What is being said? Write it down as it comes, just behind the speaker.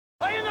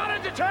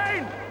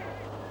entertained?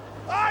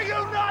 Are you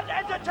not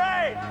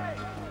entertained?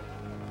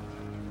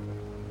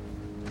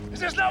 Is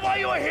this not why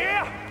you are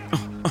here?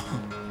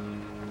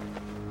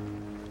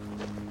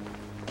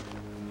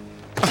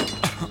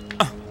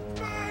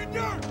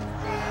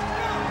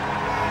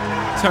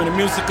 Turn the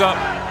music up,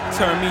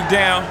 turn me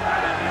down.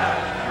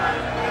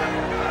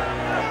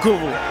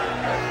 Guru,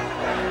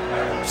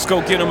 let's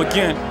go get him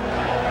again.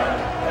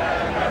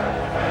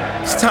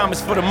 This time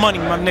is for the money,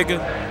 my nigga.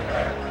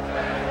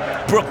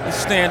 Brooklyn,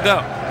 stand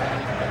up.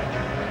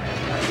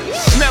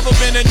 Never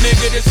been a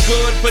nigga this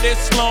good for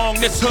this long,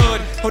 this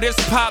hood, or this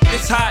pop,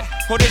 this hot,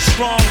 or this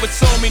strong, with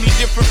so many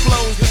different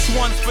flows. This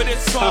one's for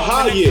this song,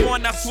 the next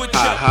one I switch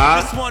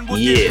up. This one will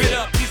get rid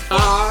up. These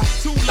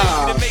fucks too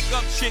lazy to make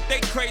up shit. They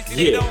crazy,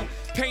 they don't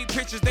paint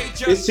pictures, they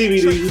just. It's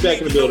TBD, we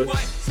back in the building.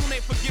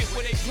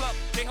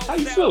 How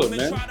you feeling,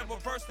 man?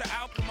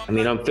 I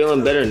mean, I'm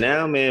feeling better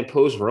now, man.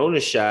 Post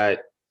Rona shot,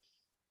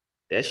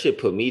 that shit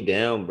put me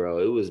down, bro.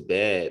 It was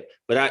bad.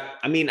 But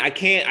I mean, I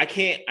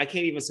can't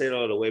even say it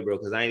all the way, bro,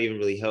 because I ain't even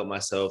really helped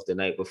myself the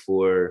night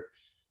before.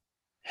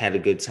 Had a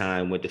good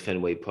time, went to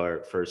Fenway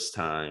Park first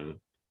time,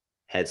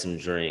 had some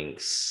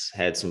drinks,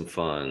 had some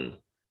fun.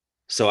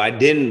 So I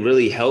didn't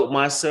really help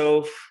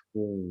myself.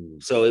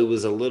 So it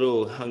was a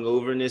little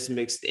hungoverness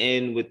mixed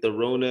in with the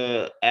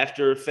Rona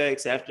after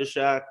effects,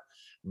 aftershock,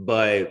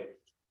 but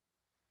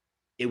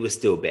it was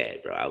still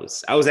bad, bro. I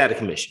was out of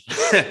commission.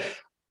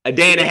 A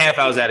day and a half,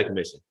 I was out of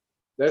commission.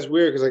 That's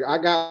weird because like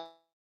I got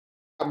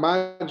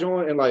my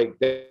joint and like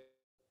that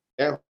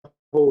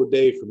whole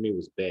day for me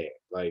was bad.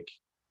 Like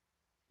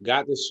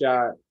got the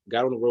shot,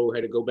 got on the road,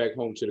 had to go back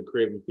home to the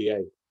crib in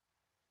PA.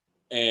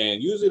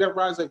 And usually that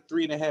ride's like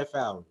 3.5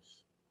 hours.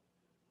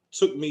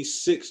 Took me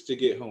 6 to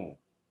get home.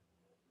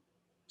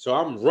 So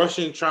I'm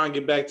rushing, trying to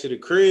get back to the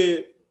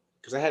crib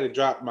because I had to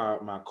drop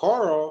my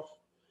car off.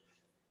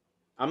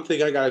 I'm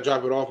thinking I got to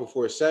drop it off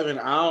before 7.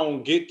 I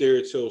don't get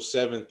there till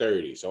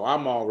 7:30. So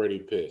I'm already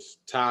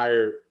pissed,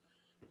 tired.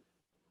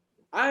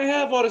 I didn't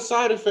have all the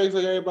side effects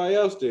like everybody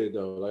else did,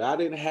 though. Like I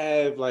didn't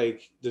have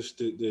like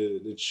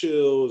the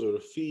chills or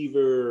the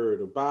fever or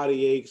the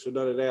body aches or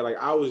none of that. Like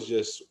I was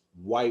just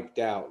wiped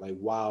out, like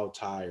wild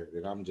tired.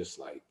 And I'm just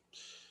like,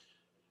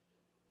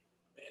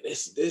 man,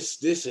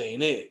 this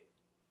ain't it.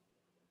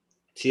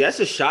 See, that's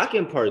a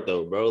shocking part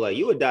though, bro. Like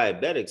you were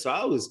diabetic. So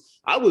I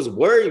was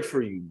worried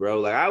for you,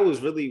 bro. Like I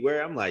was really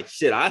worried. I'm like,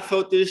 shit, I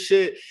felt this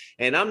shit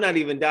and I'm not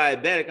even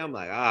diabetic. I'm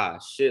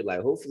like, shit,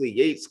 like hopefully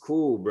Yates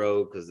cool,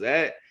 bro. Cause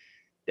that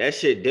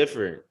shit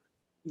different.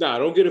 Nah,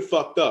 don't get it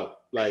fucked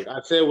up. Like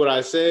I said what I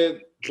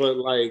said, but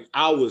like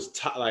I was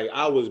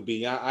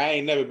I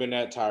ain't never been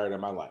that tired in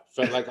my life.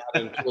 Felt like I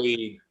didn't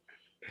play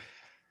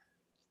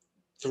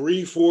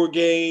 3-4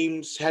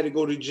 games, had to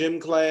go to gym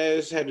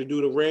class, had to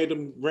do the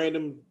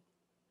random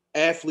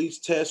athletes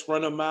test,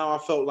 run a mile. I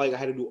felt like I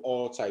had to do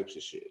all types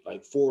of shit.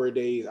 Like 4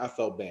 days, I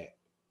felt bad.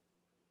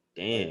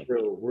 Damn. Like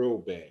real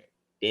bad.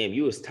 Damn,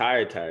 you was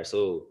tired.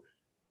 So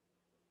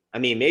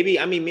maybe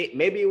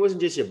it wasn't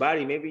just your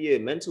body, maybe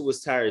your mental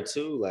was tired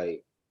too.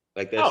 Like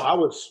that. No, I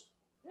was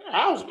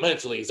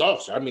mentally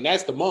exhausted. I mean,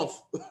 that's the month.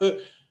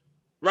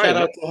 Right.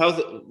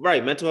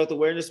 Mental health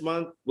awareness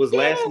month was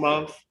last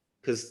month.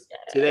 Because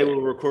today we're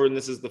recording,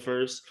 this is the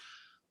first.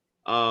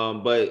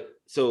 But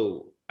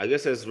so I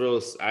guess that's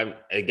real. I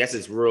guess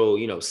it's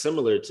real,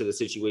 similar to the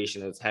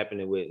situation that's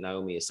happening with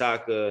Naomi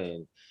Osaka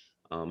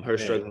and her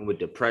struggling with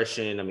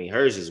depression. I mean,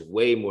 hers is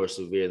way more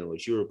severe than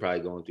what you were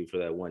probably going through for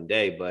that one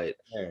day. But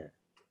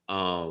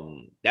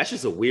that's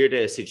just a weird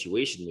ass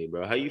situation to me,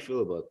 bro. How you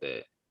feel about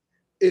that?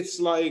 It's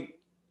like,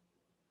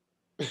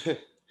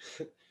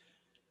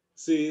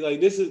 see,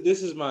 like this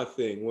is my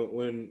thing.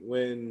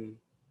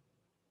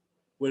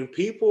 When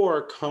people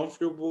are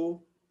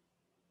comfortable,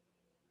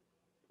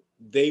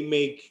 they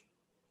make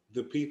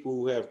the people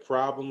who have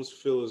problems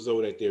feel as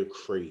though that they're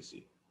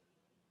crazy.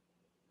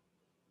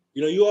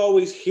 You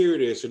always hear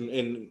this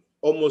in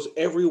almost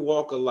every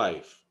walk of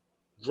life,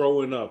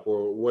 growing up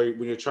or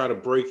when you're trying to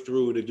break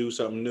through to do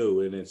something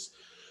new. And it's,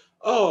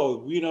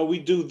 we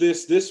do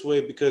this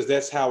way because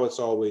that's how it's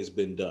always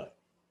been done.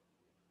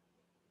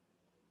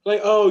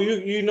 Like,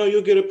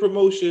 you'll get a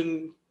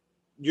promotion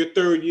your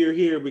 3rd year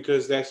here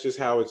because that's just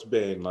how it's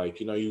been.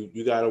 Like,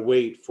 you got to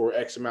wait for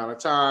X amount of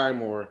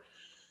time or,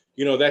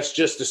 that's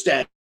just the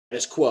status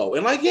quo.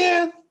 And like,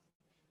 yeah,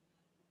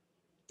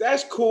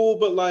 that's cool.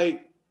 But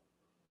like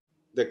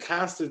the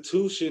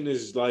Constitution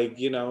is like,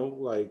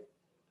 like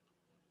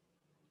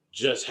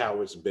just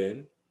how it's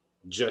been,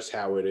 just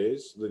how it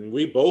is. And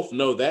we both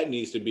know that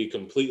needs to be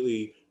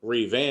completely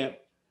revamped.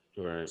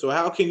 Right. So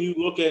how can you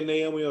look at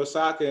Naomi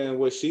Osaka and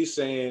what she's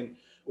saying,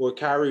 or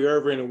Kyrie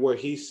Irving and what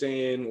he's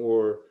saying,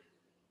 or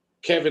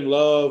Kevin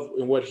Love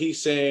and what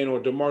he's saying, or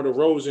DeMar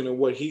DeRozan and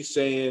what he's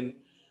saying,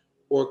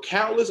 or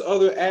countless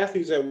other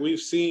athletes that we've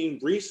seen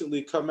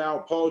recently come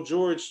out? Paul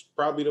George,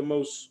 probably the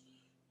most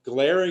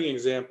glaring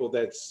example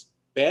that's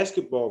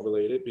basketball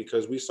related,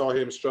 because we saw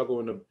him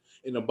struggle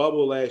in the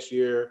bubble last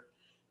year,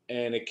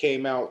 and it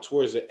came out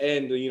towards the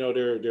end,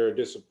 their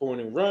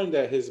disappointing run,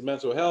 that his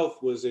mental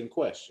health was in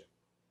question.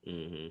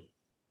 Mm-hmm.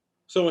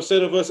 So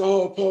instead of us,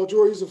 oh, Paul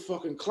George, he's a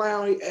fucking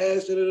clown, he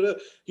ass,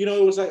 you know,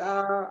 it was like,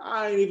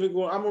 I ain't even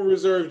going, I'm gonna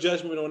reserve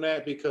judgment on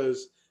that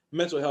because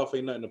mental health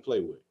ain't nothing to play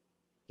with.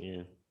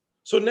 Yeah.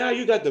 So now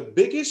you got the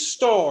biggest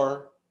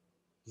star,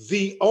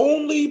 the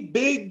only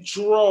big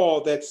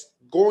draw that's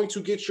going to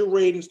get your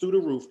ratings through the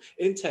roof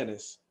in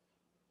tennis,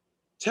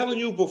 telling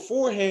you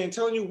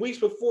weeks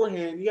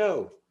beforehand,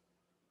 yo,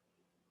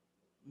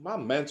 my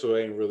mental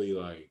ain't really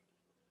like,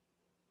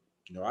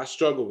 you know, I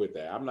struggle with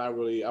that. I'm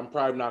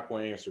probably not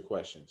going to answer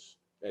questions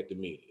with the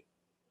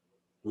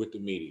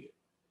media.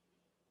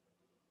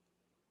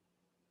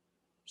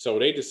 So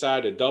they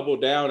decide to double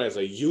down as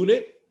a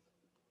unit,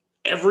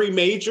 every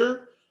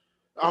major.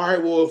 All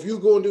right, well, if you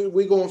going to do,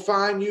 we're going to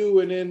fine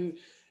you. And then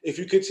if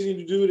you continue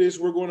to do this,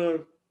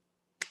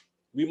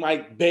 we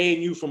might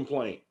ban you from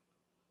playing.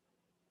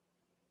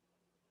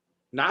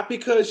 Not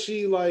because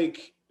she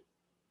like,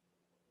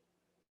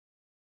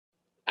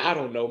 I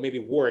don't know, maybe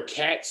wore a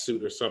cat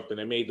suit or something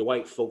that made the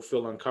white folk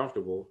feel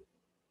uncomfortable.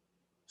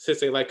 Since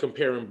they like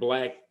comparing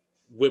black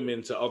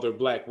women to other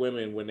black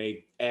women when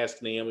they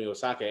ask Naomi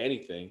Osaka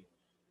anything.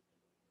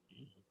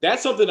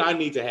 That's something I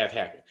need to have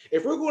happen.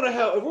 If we're going to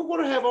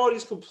have all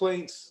these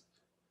complaints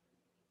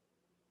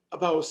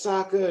about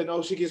Osaka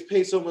and she gets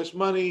paid so much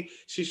money,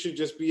 she should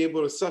just be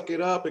able to suck it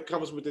up. It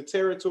comes with the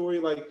territory.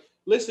 Like,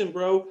 listen,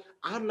 bro,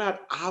 I'm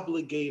not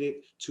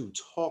obligated to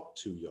talk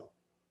to y'all.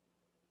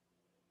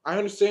 I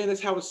understand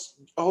that's how it's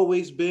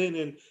always been,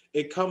 and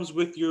it comes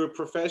with your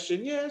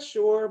profession. Yeah,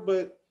 sure,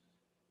 but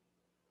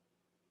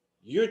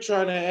you're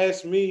trying to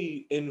ask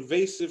me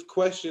invasive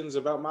questions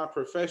about my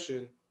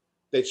profession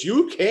that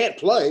you can't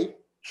play.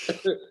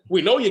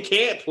 We know you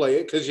can't play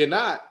it because you're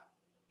not.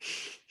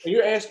 And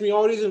you're asking me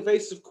all these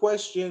invasive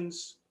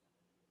questions.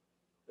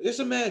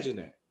 Just imagine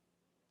that.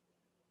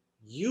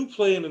 You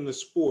playing in the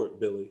sport,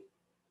 Billy,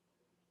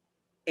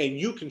 and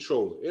you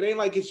control it. It ain't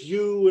like it's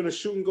you and a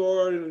shooting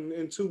guard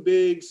and two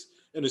bigs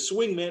and a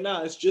swingman.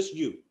 Nah, it's just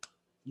you.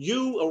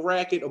 You, a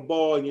racket, a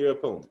ball, and your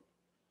opponent.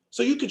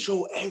 So you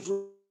control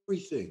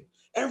everything.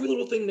 Every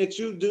little thing that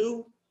you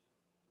do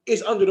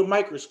is under the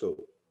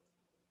microscope.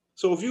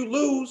 So if you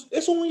lose,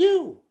 it's on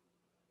you.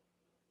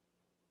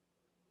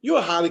 You're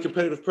a highly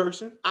competitive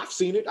person. I've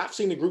seen it. I've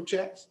seen the group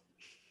chats.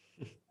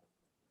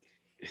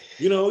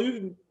 You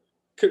know,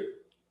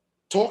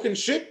 talking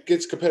shit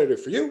gets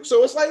competitive for you.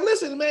 So it's like,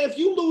 listen, man, if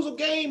you lose a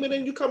game and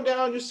then you come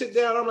down, you sit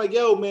down, I'm like,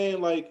 yo,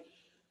 man, like,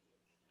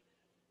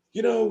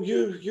 you know,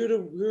 you're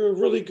a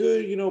really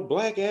good, you know,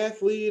 black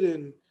athlete,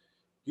 and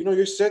you know,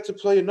 you're set to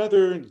play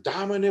another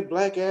dominant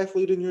black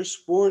athlete in your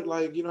sport.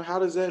 Like, you know, how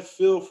does that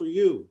feel for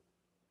you?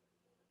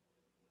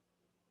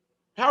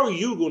 How are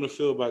you going to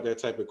feel about that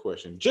type of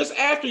question? Just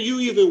after you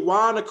either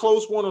won a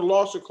close one or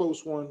lost a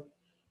close one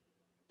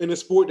in a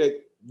sport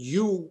that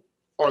you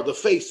are the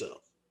face of.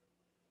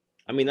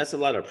 I mean, that's a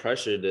lot of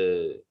pressure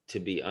to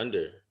be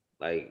under.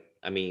 Like,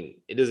 I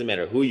mean, it doesn't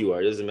matter who you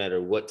are. It doesn't matter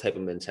what type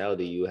of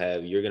mentality you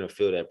have. You're going to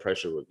feel that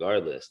pressure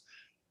regardless.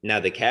 Now,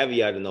 the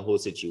caveat in the whole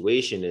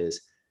situation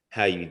is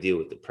how you deal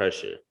with the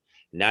pressure.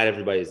 Not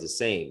everybody is the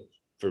same.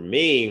 For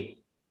me,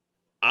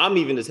 I'm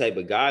even the type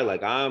of guy,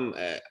 like I'm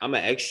an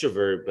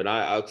extrovert, but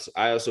I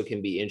also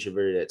can be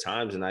introverted at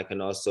times, and I can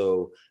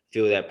also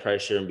feel that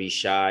pressure and be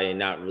shy and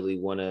not really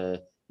want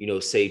to, you know,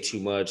 say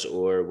too much,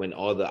 or when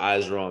all the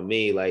eyes are on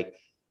me, like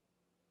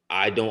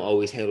I don't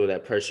always handle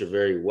that pressure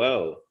very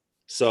well.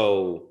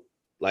 So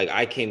like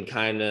I can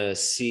kind of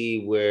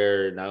see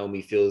where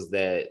Naomi feels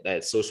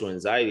that social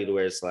anxiety, to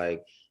where it's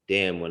like,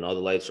 damn, when all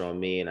the lights are on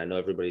me and I know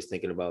everybody's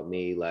thinking about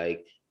me,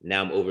 like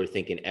now I'm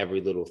overthinking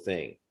every little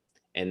thing.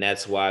 And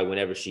that's why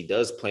whenever she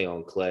does play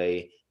on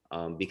clay,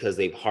 because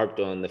they've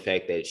harped on the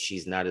fact that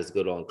she's not as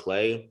good on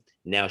clay,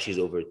 now she's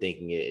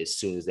overthinking it as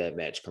soon as that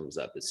match comes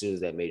up. As soon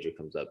as that major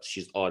comes up,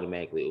 she's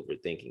automatically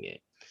overthinking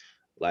it.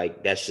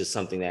 Like, that's just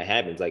something that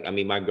happens. Like, I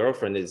mean, my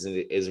girlfriend is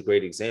a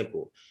great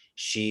example.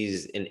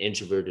 She's an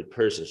introverted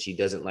person. She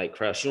doesn't like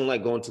crowds. She don't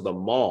like going to the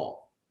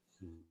mall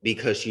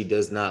because she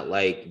does not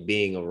like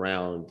being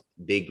around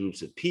big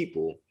groups of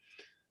people.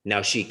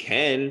 Now she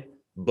can,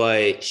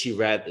 but she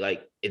rather,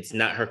 like, it's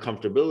not her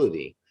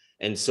comfortability.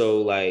 And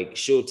so like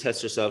she'll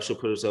test herself, she'll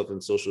put herself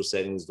in social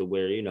settings to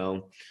where, you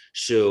know,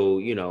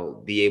 she'll, you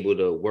know, be able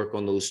to work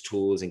on those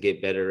tools and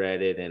get better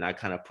at it. And I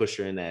kind of push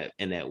her in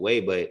that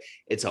way, but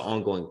it's an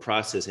ongoing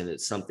process, and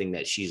it's something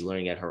that she's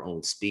learning at her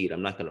own speed.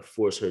 I'm not going to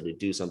force her to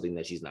do something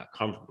that she's not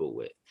comfortable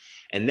with.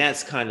 And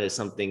that's kind of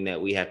something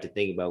that we have to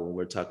think about when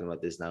we're talking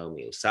about this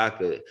Naomi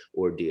Osaka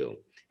ordeal.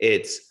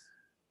 It's,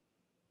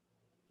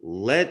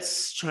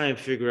 let's try and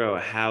figure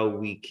out how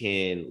we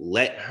can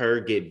let her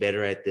get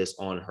better at this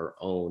on her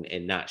own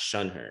and not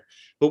shun her.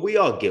 But we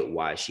all get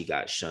why she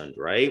got shunned,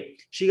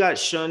 right? She got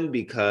shunned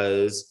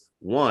because,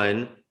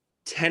 one,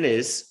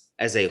 tennis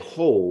as a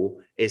whole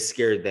is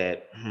scared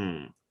that,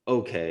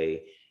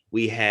 okay,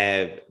 we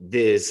have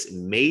this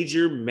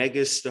major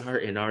megastar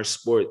in our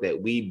sport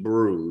that we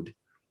brewed,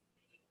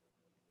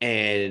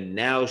 and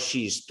now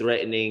she's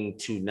threatening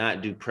to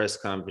not do press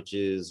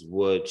conferences,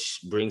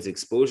 which brings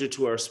exposure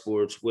to our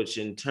sports, which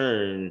in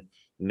turn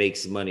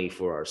makes money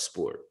for our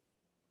sport.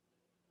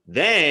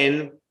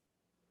 Then,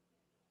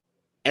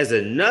 as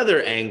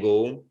another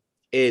angle,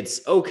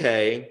 it's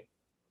okay,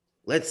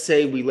 let's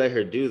say we let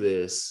her do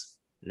this.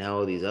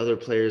 Now these other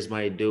players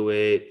might do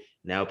it.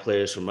 Now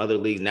players from other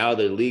leagues, now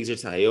other leagues are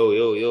telling,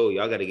 yo,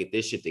 y'all got to get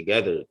this shit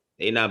together.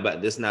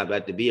 This not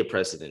about to be a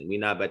precedent. We're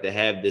not about to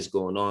have this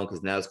going on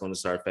because now it's going to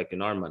start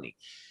affecting our money.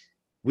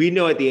 We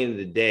know at the end of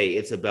the day,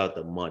 it's about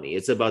the money.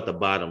 It's about the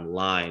bottom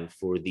line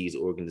for these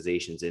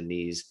organizations in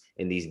these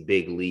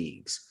big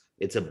leagues.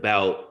 It's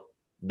about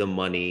the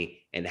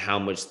money and how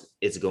much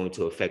it's going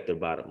to affect their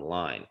bottom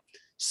line.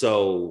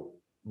 So,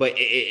 but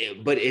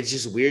it's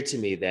just weird to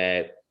me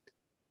that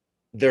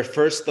their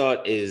first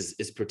thought is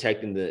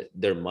protecting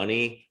their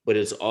money, but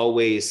it's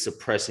always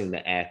suppressing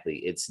the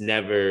athlete. It's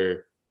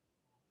never,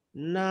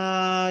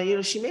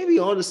 she may be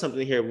onto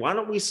something here. Why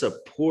don't we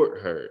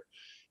support her?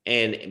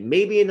 And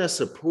maybe in us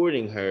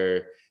supporting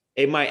her,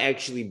 it might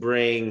actually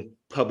bring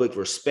public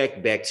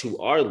respect back to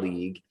our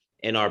league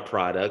and our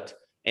product,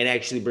 and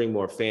actually bring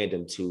more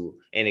fandom to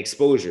and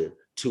exposure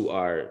to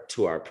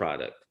our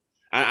product.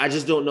 I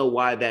just don't know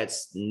why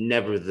that's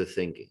never the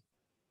thinking.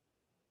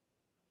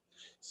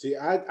 See,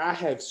 I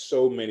have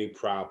so many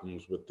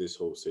problems with this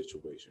whole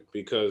situation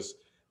because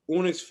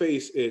on its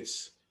face,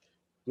 it's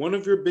one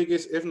of your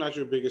biggest, if not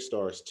your biggest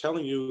stars,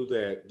 telling you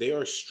that they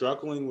are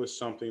struggling with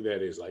something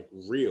that is like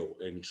real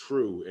and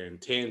true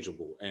and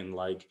tangible. And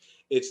like,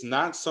 it's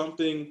not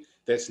something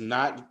that's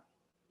not,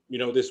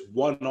 this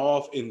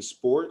one-off in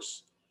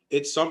sports.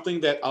 It's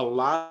something that a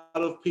lot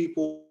of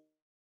people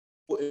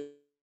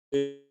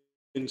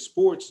in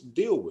sports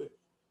deal with.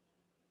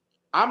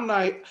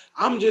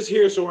 I'm just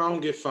here so I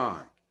don't get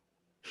fined.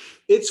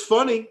 It's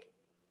funny.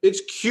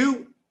 It's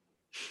cute.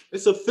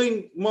 It's a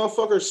thing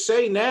motherfuckers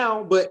say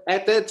now, but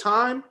at that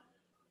time,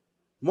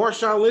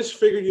 Marshawn Lynch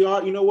figured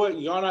you know what?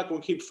 Y'all not going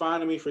to keep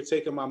finding me for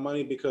taking my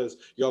money because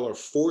y'all are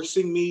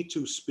forcing me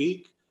to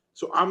speak.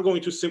 So I'm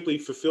going to simply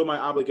fulfill my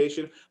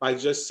obligation by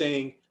just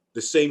saying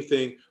the same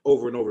thing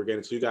over and over again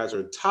until you guys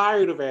are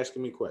tired of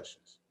asking me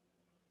questions.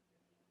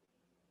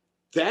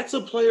 That's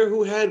a player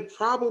who had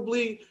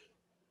probably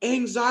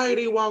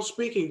anxiety while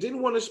speaking,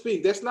 didn't want to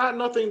speak. That's not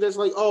nothing that's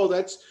like, oh,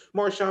 that's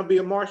Marshawn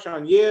being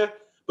Marshawn. Yeah,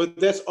 but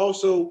that's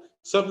also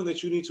something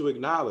that you need to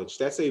acknowledge.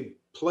 That's a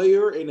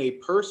player and a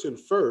person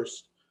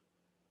first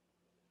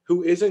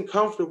who isn't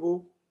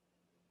comfortable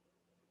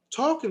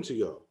talking to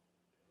y'all.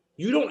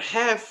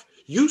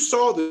 You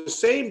saw the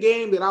same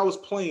game that I was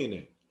playing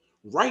in.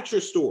 Write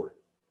your story.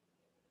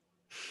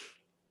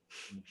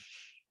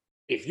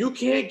 If you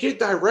can't get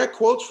direct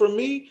quotes from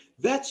me,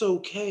 that's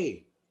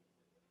okay.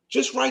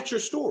 Just write your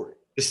story.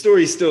 The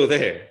story's still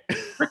there.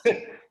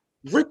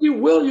 Ricky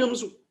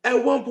Williams,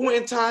 at one point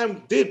in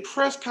time, did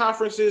press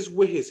conferences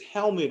with his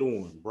helmet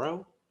on,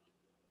 bro.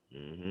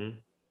 Mm-hmm.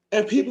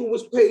 And people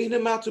was paying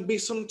him out to be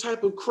some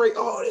type of crazy.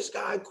 Oh, this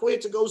guy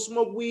quit to go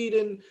smoke weed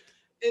in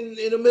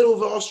the middle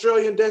of the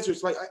Australian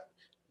deserts. Like,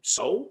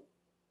 so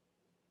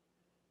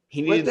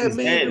he let that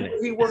man do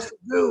what he wants to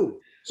do.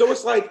 So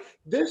it's like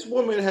this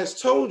woman has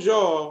told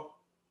y'all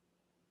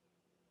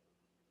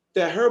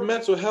that her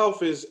mental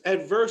health is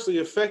adversely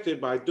affected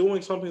by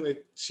doing something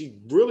that she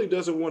really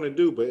doesn't want to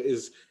do, but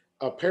is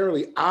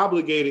apparently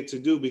obligated to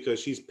do because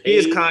she's paid. He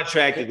is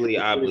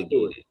contractually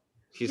obligated.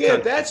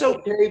 That's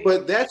okay,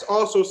 but that's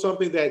also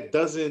something that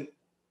doesn't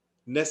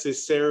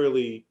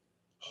necessarily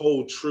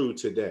hold true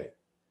today.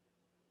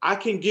 I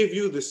can give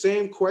you the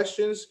same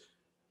questions,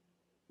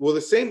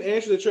 the same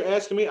answer that you're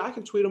asking me, I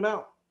can tweet them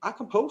out. I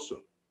can post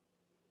them.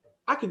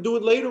 I can do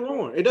it later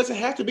on. It doesn't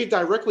have to be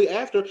directly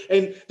after.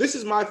 And this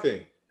is my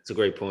thing. It's a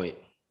great point.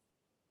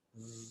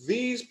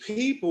 These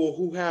people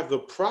who have the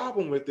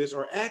problem with this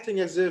are acting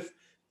as if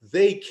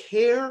they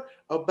care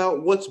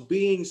about what's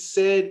being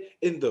said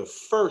in the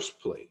first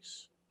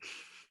place.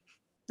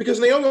 Because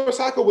Naomi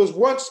Osaka was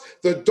once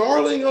the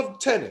darling of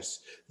tennis.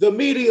 The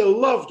media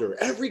loved her.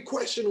 Every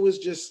question was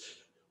just,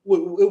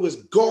 it was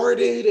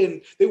guarded,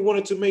 and they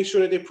wanted to make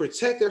sure that they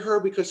protected her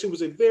because she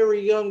was a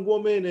very young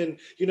woman. And,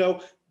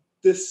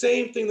 the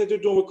same thing that they're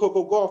doing with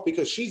Coco Gauff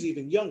because she's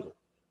even younger.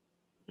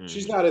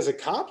 She's not as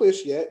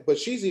accomplished yet, but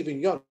she's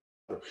even younger.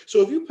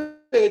 So if you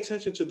pay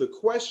attention to the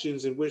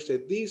questions in which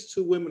that these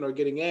two women are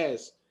getting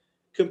asked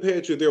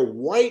compared to their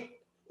white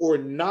or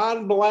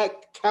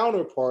non-Black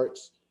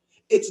counterparts,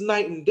 it's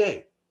night and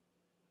day.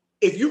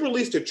 If you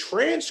release the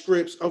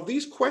transcripts of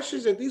these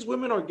questions that these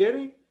women are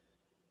getting,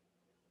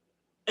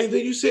 and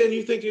then you sit and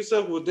you think to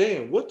yourself, well,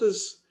 damn, what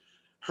does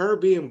her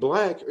being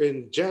Black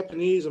and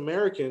Japanese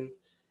American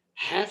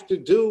have to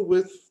do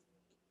with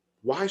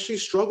why she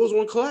struggles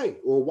on clay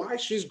or why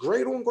she's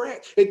great on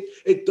grass?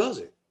 It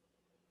doesn't.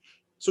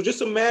 So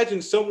just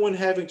imagine someone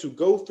having to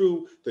go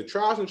through the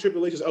trials and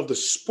tribulations of the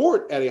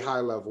sport at a high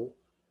level,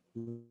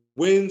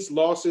 wins,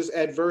 losses,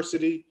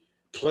 adversity,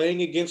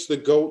 playing against the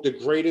GOAT, the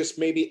greatest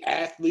maybe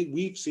athlete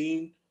we've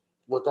seen,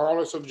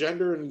 regardless of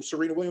gender, and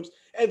Serena Williams.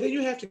 And then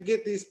you have to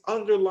get these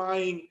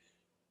underlying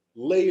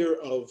layer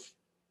of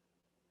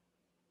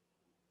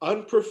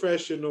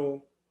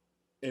unprofessional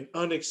and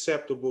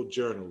unacceptable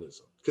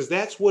journalism because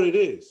that's what it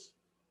is.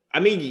 I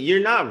mean,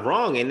 you're not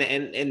wrong,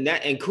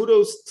 and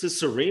kudos to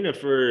Serena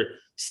for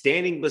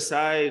standing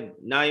beside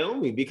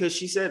Naomi, because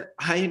she said,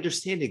 I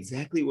understand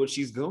exactly what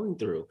she's going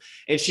through.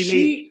 And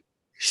she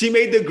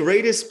made the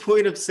greatest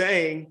point of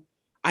saying,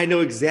 I know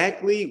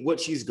exactly what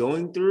she's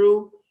going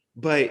through,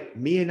 but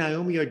me and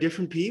Naomi are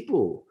different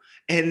people.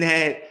 And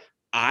that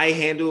I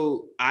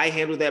handle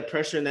that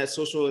pressure and that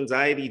social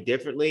anxiety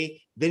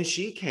differently than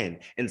she can.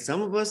 And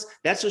some of us,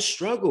 that's a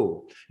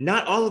struggle.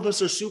 Not all of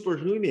us are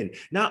superhuman.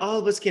 Not all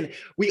of us can.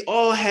 We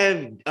all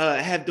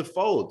have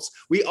defaults.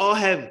 We all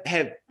have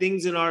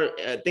things in our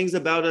things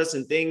about us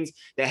and things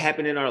that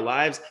happen in our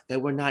lives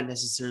that we're not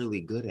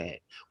necessarily good at.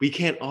 We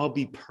can't all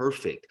be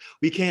perfect.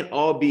 We can't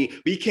all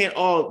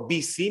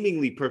be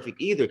seemingly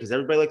perfect either, because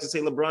everybody likes to say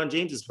LeBron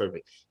James is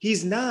perfect.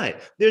 He's not.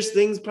 There's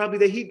things probably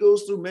that he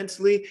goes through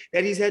mentally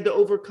that he's had to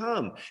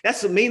overcome. He had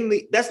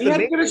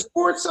to get a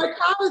sports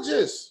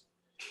psychologist.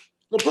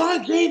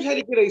 LeBron James had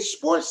to get a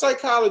sports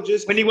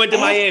psychologist when he went to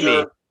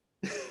Miami.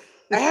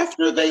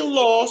 After they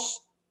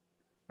lost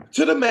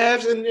to the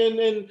Mavs and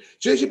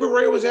JJ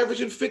Barea was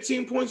averaging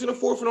 15 points in the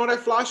fourth and all that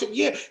fly shit.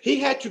 Yeah, he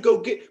had to go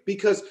get,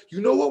 because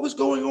you know what was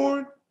going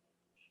on?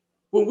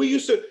 When we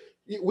used to,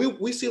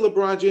 we see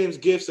LeBron James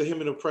gifts of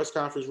him in the press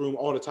conference room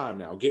all the time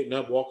now, getting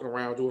up, walking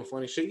around, doing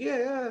funny shit.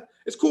 Yeah,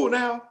 it's cool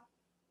now.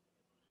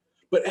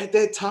 But at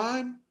that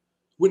time,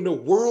 when the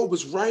world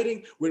was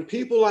writing, when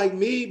people like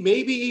me,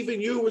 maybe even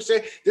you, were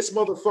saying, this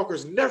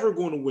motherfucker's never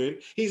going to win.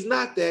 He's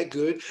not that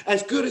good.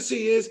 As good as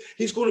he is,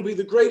 he's going to be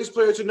the greatest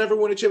player to never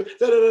win a chip.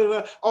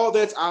 All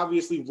that's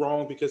obviously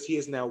wrong, because he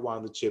has now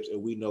won the chips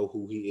and we know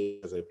who he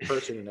is as a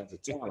person and as a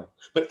talent.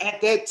 But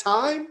at that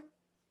time,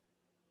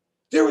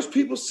 there was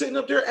people sitting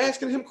up there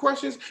asking him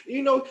questions.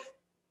 You know,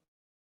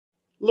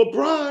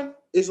 LeBron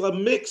is a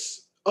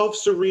mix of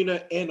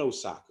Serena and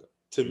Osaka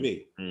to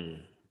me.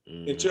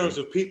 In terms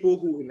of people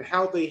who and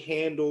how they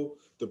handle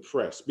the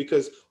press,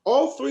 because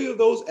all three of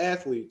those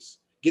athletes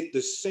get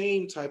the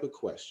same type of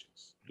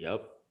questions.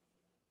 Yep.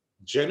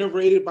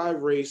 Generated by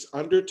race,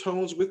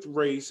 undertones with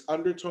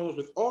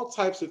all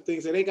types of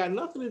things that ain't got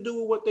nothing to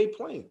do with what they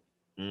playing.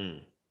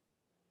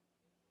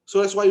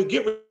 So that's why you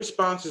get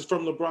responses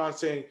from LeBron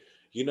saying,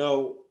 you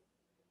know,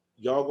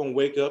 y'all gonna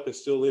wake up and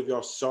still live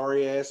y'all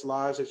sorry ass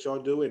lives that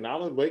y'all do, and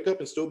I'm gonna wake up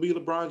and still be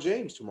LeBron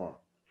James tomorrow.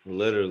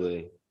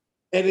 Literally.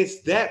 And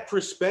it's that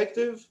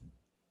perspective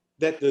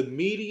that the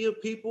media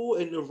people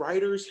and the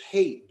writers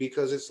hate,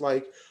 because it's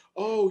like,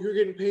 oh, you're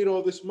getting paid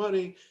all this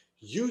money.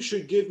 You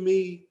should give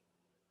me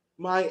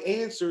my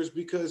answers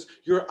because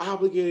you're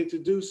obligated to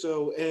do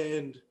so.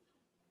 And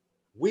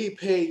we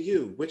pay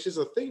you, which is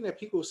a thing that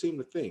people seem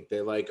to think.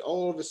 They're like,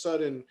 all of a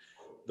sudden,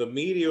 the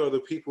media or the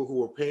people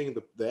who are paying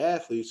the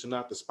athletes and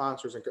not the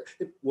sponsors and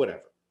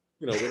whatever.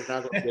 You know, we're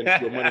not going to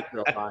get your money for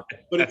a line.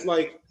 But it's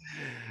like,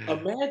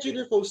 imagine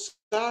if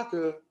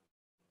Osaka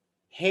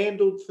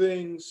handled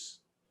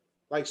things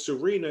like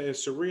Serena and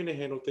Serena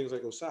handled things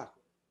like Osaka.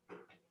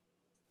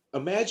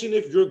 Imagine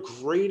if your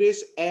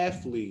greatest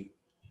athlete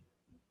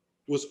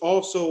was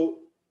also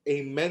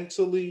a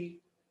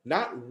mentally,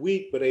 not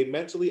weak, but a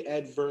mentally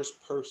adverse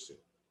person.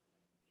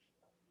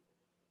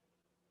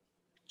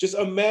 Just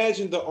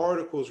imagine the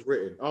articles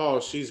written.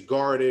 Oh, she's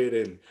guarded,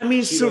 and I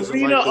mean,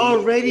 Serena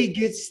already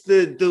gets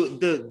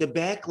the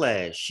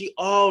backlash. She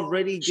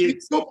already gets. She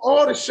took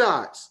all the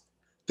shots.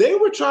 They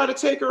were trying to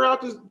take her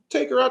out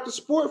the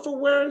sport for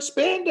wearing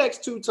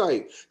spandex too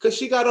tight because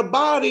she got a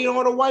body and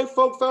all the white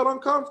folk felt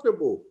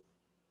uncomfortable.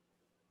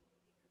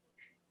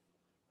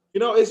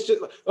 You know, it's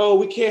just, oh,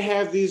 we can't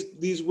have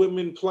these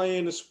women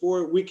playing the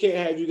sport. We can't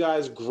have you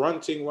guys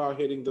grunting while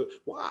hitting the.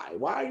 Why?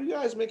 Why are you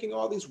guys making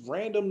all these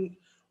random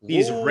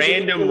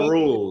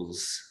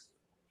rules?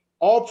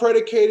 All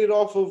predicated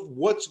off of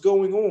what's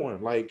going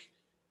on. Like,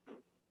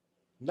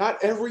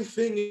 not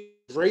everything is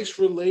race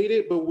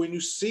related, but when you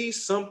see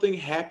something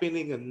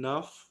happening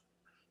enough,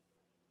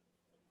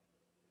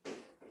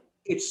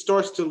 it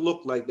starts to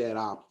look like that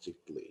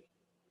optically.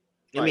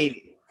 I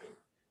mean,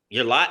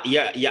 your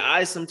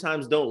eyes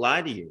sometimes don't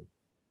lie to you.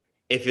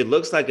 If it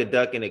looks like a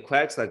duck and it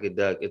quacks like a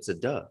duck, it's a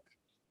duck.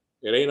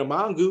 It ain't a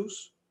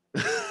mongoose.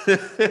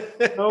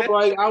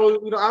 Like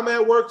I'm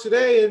at work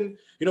today, and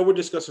we're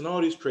discussing all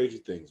these crazy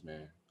things,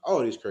 man. All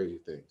these crazy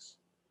things.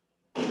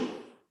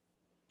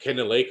 Can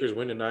the Lakers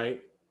win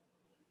tonight?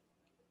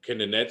 Can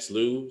the Nets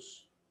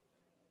lose?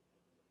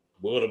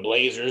 Will the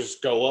Blazers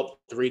go up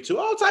 3-2?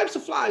 All types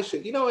of fly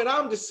shit, and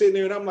I'm just sitting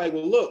there and I'm like,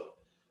 well, look,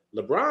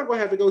 LeBron gonna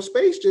have to go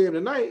Space Jam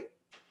tonight.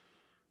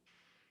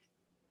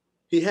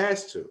 He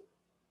has to.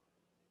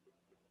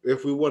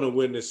 If we want to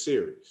win this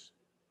series.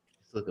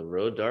 It's looking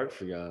real dark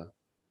for y'all.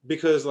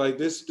 Because like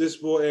this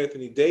boy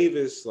Anthony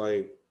Davis,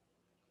 like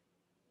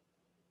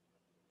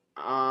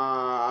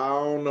I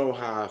don't know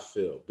how I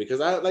feel. Because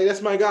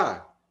that's my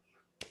guy.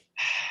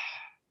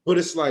 But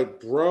it's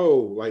like, bro,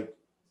 like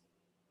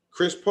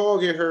Chris Paul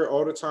get hurt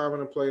all the time in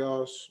the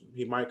playoffs.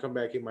 He might come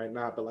back, he might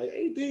not. But like,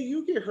 hey, dude,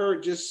 you get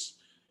hurt just,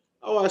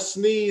 I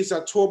sneezed, I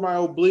tore my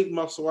oblique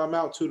muscle, I'm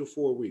out 2 to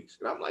 4 weeks.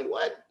 And I'm like,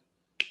 what?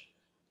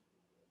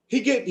 He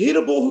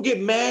the bull who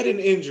get mad in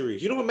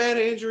injuries. You know what mad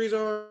in injuries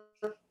are?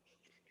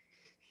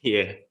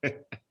 Yeah.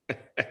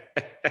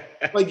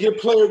 Like your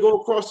player go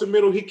across the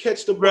middle, he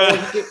catch the ball,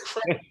 he get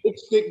cracked,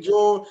 stick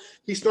jaw,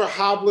 he start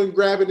hobbling,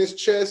 grabbing his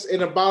chest,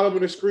 and the bottom of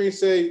the screen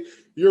say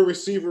your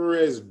receiver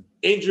has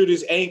injured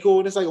his ankle,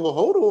 and it's like, well,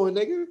 hold on,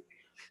 nigga,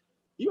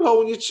 you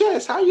holding your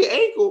chest, how your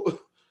ankle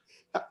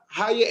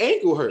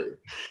hurt?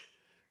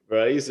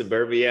 Bro, he used to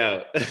burn me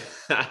out.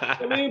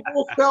 I mean,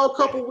 Bull fell a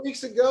couple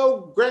weeks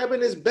ago,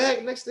 grabbing his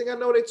back. Next thing I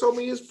know, they told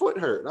me his foot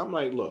hurt. And I'm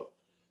like, look,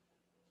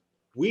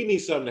 we need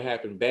something to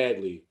happen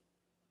badly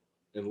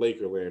in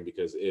Lakerland,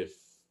 because if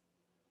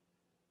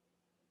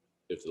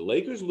the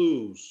Lakers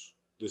lose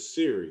the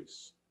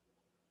series,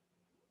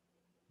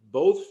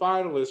 both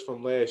finalists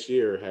from last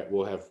year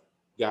will have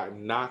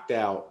gotten knocked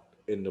out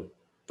in the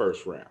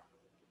first round,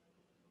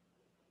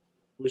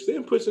 which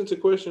then puts into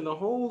question the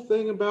whole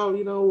thing about,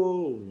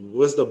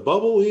 was the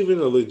bubble even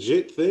a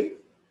legit thing?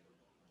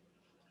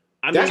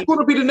 That's going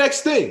to be the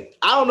next thing.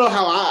 I don't know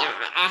how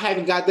I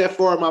haven't got that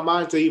far in my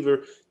mind to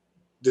even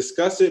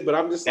discuss it, but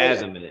I'm just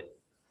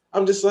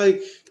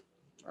like,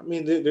 I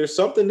mean, there's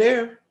something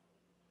there.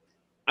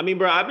 I mean,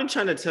 bro, I've been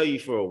trying to tell you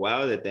for a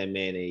while that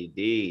man AD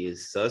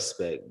is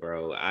suspect,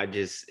 bro. It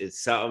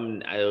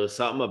was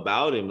something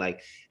about him,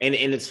 like, and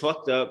it's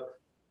fucked up,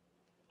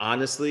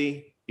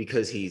 honestly,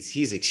 because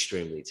he's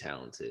extremely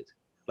talented,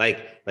 like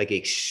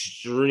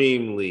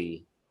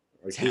extremely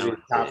talented.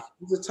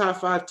 He's a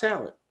top 5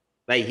 talent.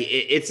 Like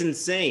it's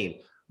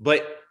insane,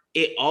 but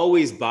it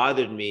always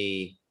bothered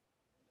me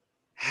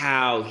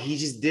how he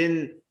just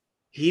didn't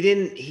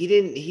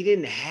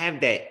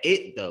have that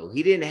though.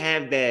 He didn't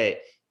have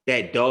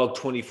that dog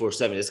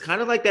 24/7. It's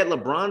kind of like that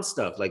LeBron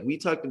stuff. Like we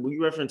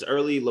referenced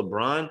early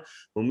LeBron,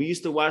 when we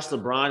used to watch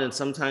LeBron, and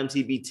sometimes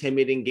he'd be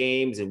timid in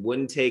games and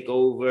wouldn't take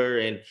over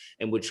and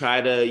would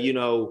try to,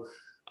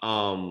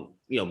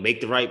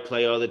 make the right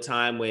play all the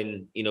time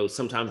when,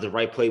 sometimes the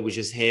right play was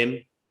just him.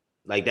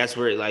 Like that's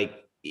where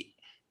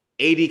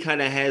AD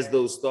kind of has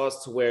those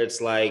thoughts to where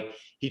it's like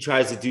he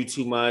tries to do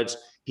too much.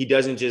 He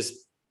doesn't just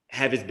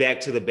have his back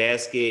to the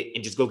basket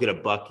and just go get a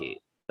bucket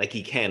like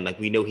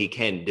we know he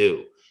can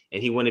do.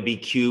 And he want to be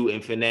cute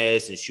and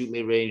finesse and shoot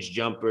mid-range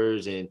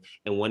jumpers and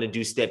want to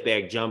do step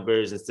back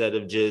jumpers instead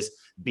of just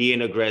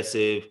being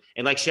aggressive.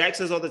 And like Shaq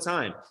says all the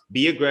time,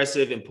 be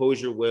aggressive,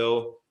 impose your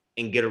will,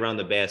 and get around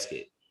the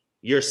basket.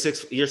 You're a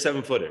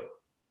 7-footer.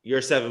 You're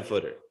a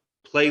 7-footer.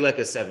 Play like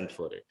a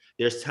 7-footer.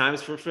 There's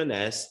times for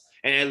finesse.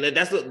 And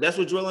that's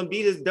what Joel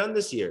Embiid has done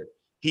this year.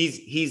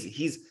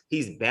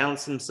 He's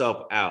balanced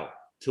himself out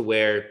to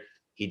where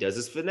he does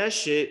his finesse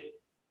shit,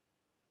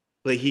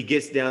 but he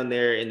gets down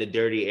there in the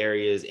dirty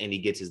areas and he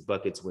gets his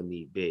buckets when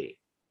need be.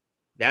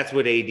 That's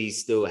what AD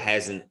still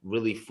hasn't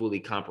really fully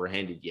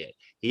comprehended yet.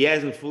 He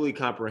hasn't fully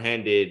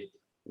comprehended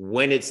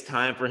when it's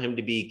time for him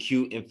to be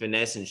cute and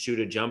finesse and shoot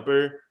a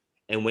jumper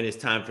and when it's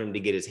time for him to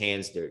get his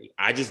hands dirty.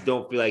 I just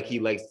don't feel like he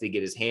likes to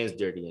get his hands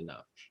dirty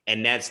enough.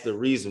 And that's the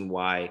reason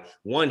why,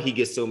 one, he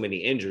gets so many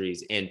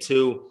injuries, and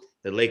two,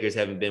 the Lakers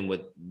haven't been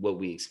what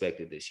we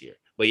expected this year.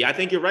 But yeah, I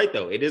think you're right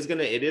though. It is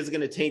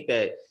gonna taint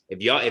that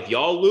if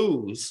y'all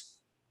lose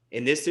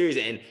in this series,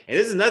 and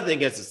this is nothing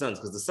against the Suns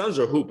because the Suns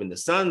are hooping. The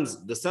Suns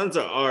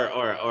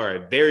are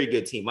a very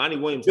good team. Monty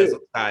Williams has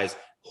those guys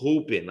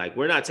hooping. Like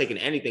we're not taking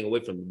anything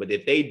away from them. But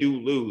if they do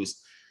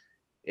lose,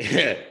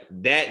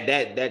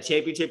 that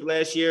championship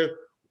last year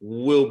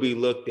will be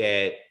looked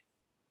at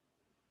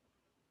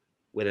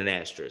with an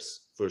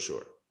asterisk for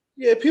sure.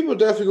 Yeah, people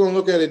definitely gonna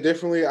look at it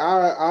differently.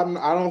 I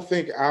don't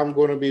think I'm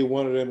gonna be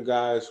one of them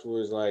guys who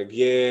is like,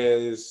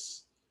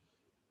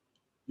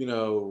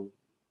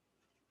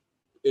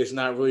 it's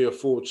not really a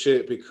full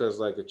chip because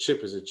like a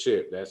chip is a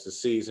chip. That's the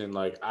season.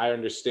 Like I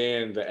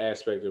understand the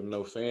aspect of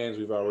no fans.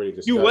 We've already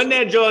discussed. You won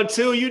that, John,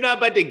 too. You're not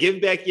about to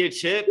give back your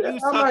chip. Yeah,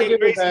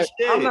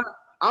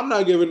 I'm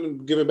not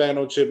giving back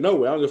no chip. No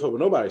way. I don't give a fuck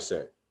what nobody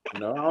said. I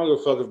don't give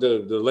a fuck if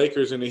the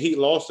Lakers and the Heat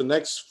lost the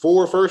next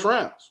 4 first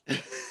rounds.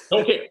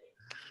 Don't care.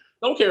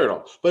 Don't care at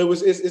all. But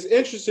it's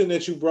interesting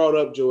that you brought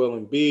up Joel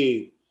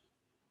Embiid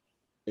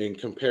in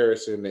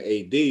comparison to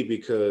AD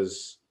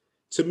because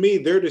to me,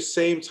 they're the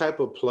same type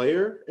of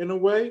player in a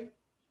way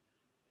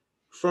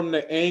from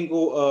the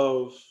angle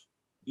of,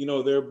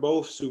 they're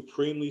both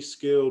supremely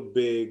skilled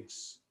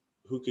bigs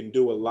who can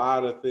do a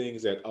lot of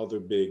things that other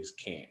bigs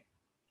can't.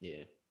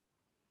 Yeah.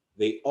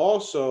 They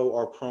also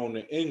are prone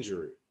to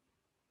injury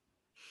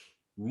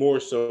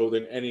more so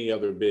than any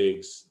other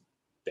bigs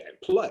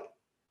that play.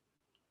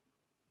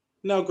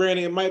 Now,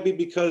 granted, it might be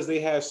because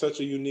they have such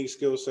a unique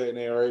skill set and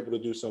they are able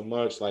to do so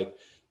much. Like,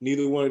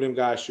 neither one of them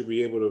guys should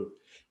be able to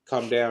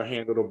come down,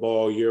 handle the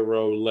ball,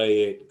 Euro,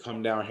 lay it,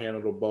 come down,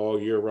 handle the ball,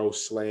 Euro,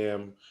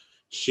 slam,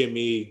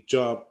 shimmy,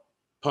 jump,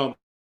 pump,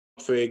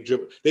 fake,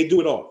 dribble. They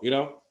do it all,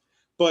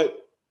 But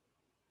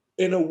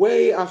in a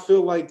way, I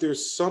feel like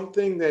there's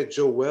something that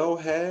Joel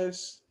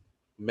has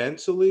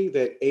mentally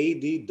that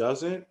AD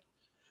doesn't,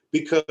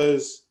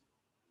 because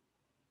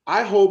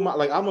I'm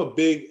a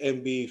big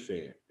Embiid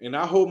fan, and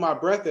I hold my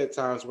breath at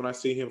times when I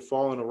see him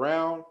falling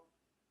around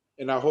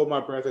and I hold my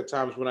breath at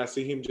times when I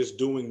see him just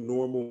doing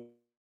normal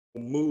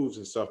moves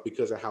and stuff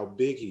because of how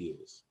big he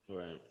is.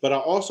 Right. But I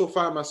also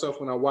find myself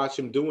when I watch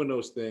him doing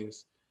those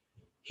things,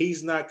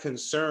 he's not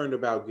concerned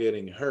about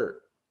getting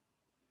hurt.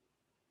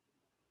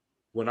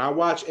 When I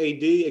watch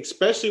AD,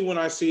 especially when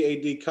I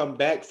see AD come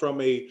back from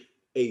a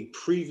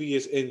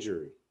previous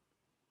injury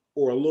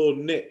or a little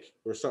nick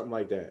or something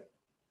like that,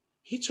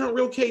 he turned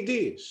real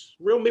KD-ish.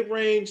 Real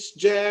mid-range,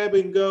 jab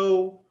and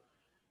go,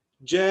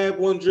 jab,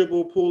 one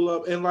dribble, pull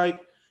up. And like,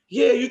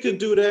 yeah, you can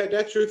do that.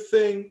 That's your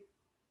thing.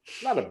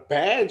 Not a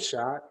bad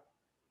shot,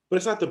 but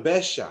it's not the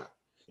best shot.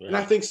 Right. And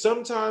I think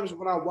sometimes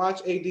when I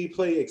watch AD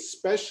play,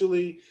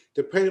 especially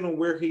depending on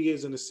where he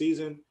is in the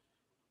season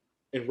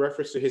in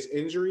reference to his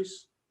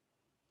injuries,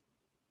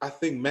 I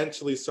think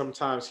mentally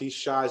sometimes he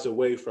shies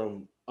away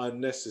from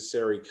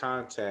unnecessary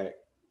contact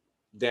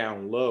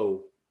down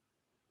low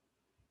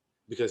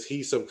because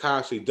he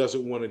subconsciously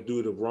doesn't want to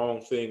do the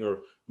wrong thing or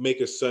make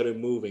a sudden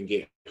move and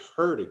get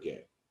hurt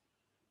again.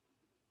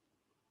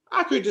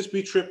 I could just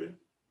be tripping.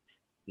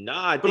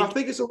 But I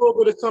think it's a little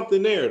bit of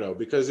something there though,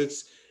 because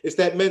it's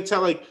that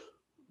mentality. Like,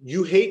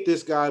 you hate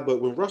this guy,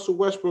 but when Russell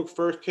Westbrook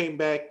first came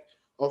back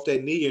off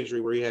that knee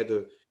injury where he had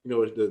the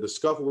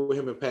scuffle with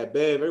him and Pat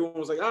Bev, everyone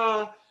was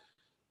like,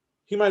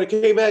 he might have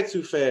came back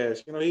too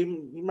fast. He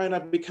might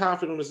not be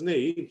confident on his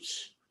knee.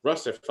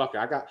 Russ said, fuck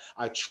it.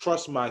 I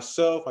trust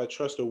myself. I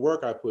trust the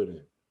work I put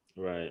in.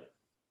 Right.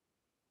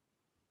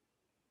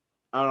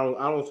 I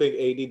don't think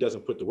AD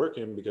doesn't put the work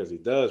in because he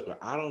does, but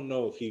I don't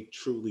know if he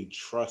truly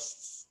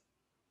trusts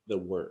the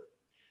work.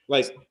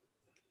 Like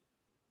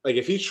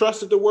if he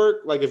trusted the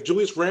work, like if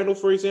Julius Randle,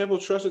 for example,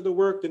 trusted the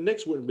work, the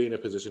Knicks wouldn't be in a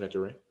position at the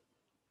ring.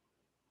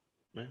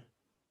 Man.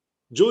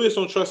 Julius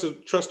don't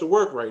trust the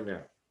work right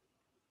now.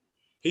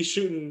 He's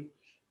shooting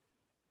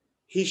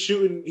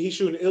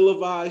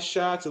ill-advised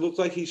shots. It looks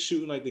like he's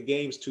shooting like the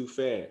game's too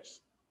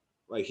fast.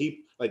 Like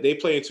they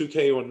playing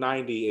 2K on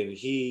 90 and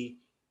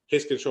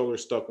his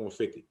controller's stuck on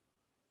 50.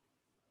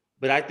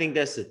 But I think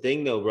that's the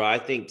thing though, bro. I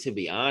think, to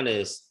be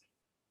honest,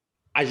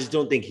 I just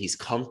don't think he's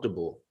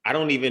comfortable. I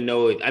don't even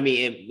know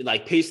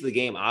pace of the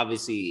game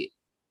obviously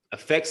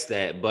affects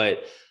that,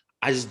 but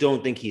I just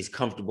don't think he's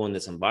comfortable in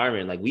this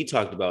environment. Like we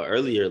talked about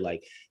earlier,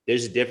 like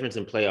there's a difference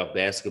in playoff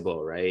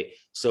basketball, right?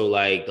 So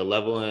like the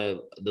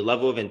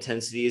level of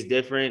intensity is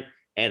different.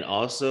 And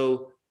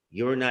also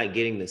you're not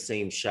getting the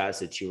same shots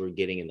that you were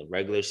getting in the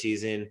regular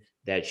season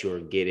that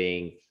you're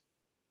getting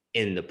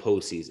in the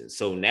postseason.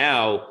 So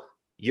now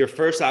your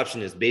first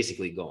option is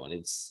basically gone.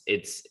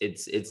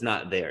 It's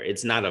not there.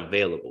 It's not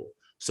available.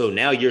 So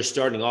now you're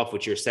starting off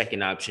with your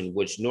second option,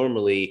 which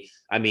normally,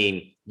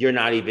 you're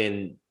not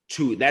even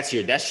that's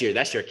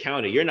your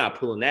counter. You're not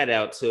pulling that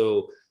out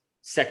till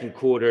second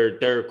quarter,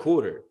 third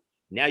quarter.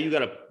 Now you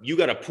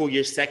gotta pull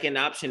your second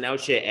option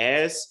out your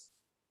ass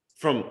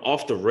from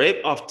off the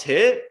rip, off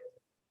tip.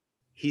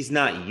 He's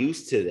not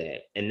used to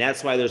that. And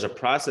that's why there's a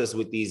process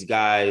with these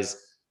guys,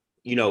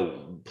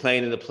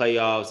 playing in the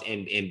playoffs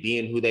and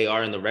being who they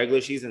are in the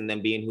regular season and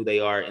then being who they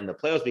are in the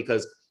playoffs,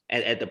 because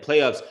at the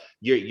playoffs,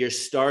 you're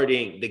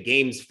starting the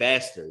games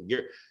faster.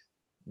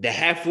 The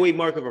halfway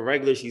mark of a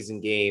regular season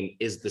game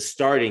is the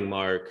starting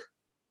mark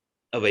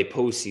of a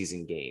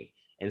postseason game.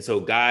 And so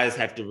guys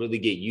have to really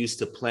get used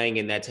to playing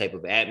in that type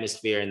of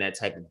atmosphere and that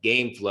type of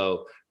game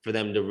flow for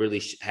them to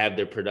really have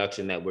their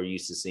production that we're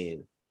used to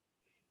seeing.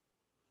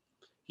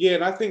 Yeah,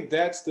 and I think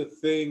that's the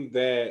thing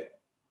that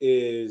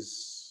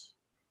is,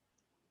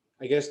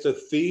 I guess, the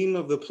theme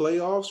of the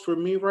playoffs for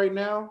me right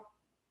now.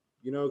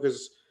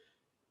 Because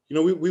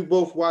we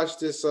both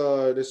watched this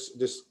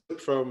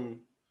from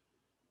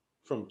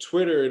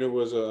Twitter, and it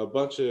was a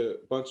bunch of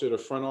the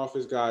front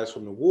office guys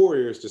from the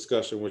Warriors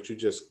discussion, which you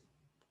just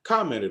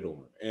commented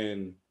on,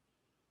 and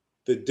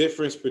the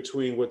difference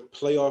between what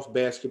playoff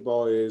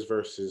basketball is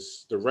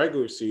versus the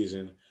regular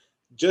season,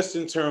 just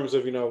in terms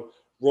of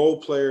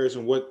role players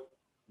and what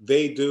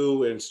they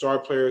do, and star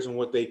players and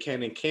what they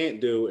can and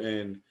can't do.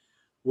 And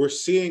we're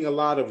seeing a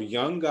lot of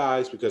young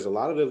guys, because a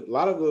lot of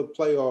the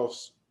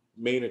playoffs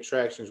main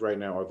attractions right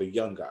now are the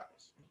young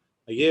guys.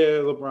 Like, yeah,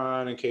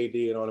 LeBron and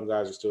KD and all them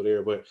guys are still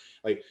there, but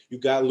like you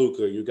got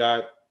Luka, you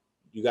got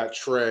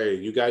Trey,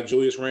 you got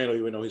Julius Randle,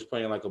 even though he's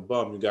playing like a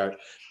bum. You got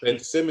Ben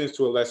Simmons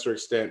to a lesser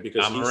extent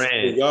because he's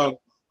still young.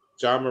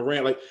 John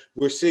Morant. Like,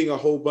 we're seeing a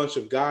whole bunch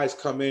of guys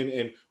come in,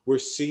 and we're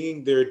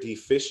seeing their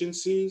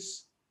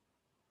deficiencies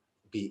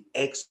be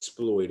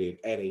exploited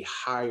at a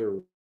higher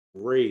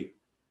rate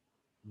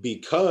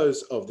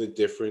because of the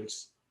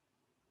difference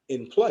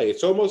in play.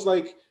 It's almost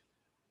like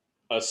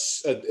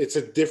it's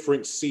a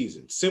different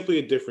season, simply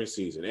a different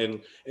season.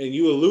 And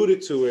you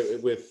alluded to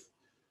it with,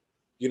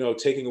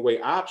 taking away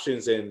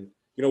options. And,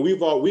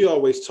 we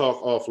always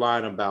talk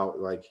offline about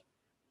like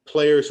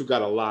players who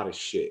got a lot of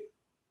shit.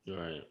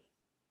 Right.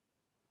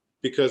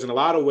 Because in a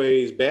lot of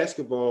ways,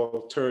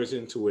 basketball turns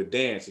into a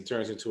dance. It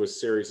turns into a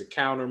series of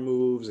counter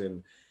moves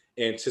and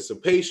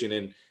anticipation.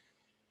 And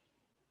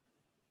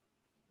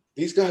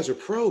these guys are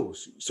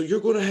pros. So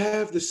you're going to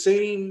have the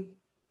same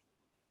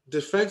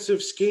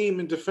defensive scheme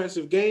and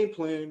defensive game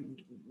plan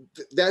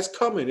that's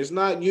coming. It's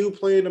not you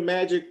playing the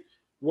Magic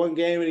one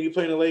game and you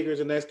playing the Lakers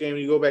the next game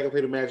and you go back and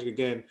play the Magic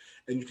again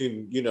and you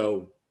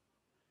can,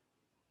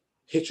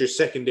 hit your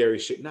secondary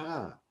shit.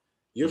 Nah.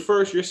 Your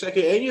first, your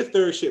second, and your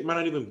third shit might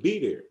not even be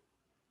there.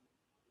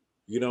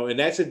 And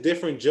that's a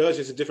different judge.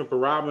 It's a different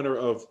parameter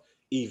of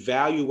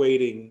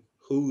evaluating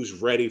who's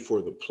ready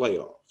for the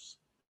playoffs.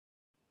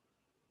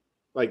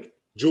 Like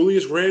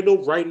Julius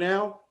Randle right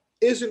now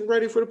isn't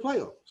ready for the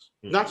playoffs.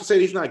 Mm-hmm. Not to say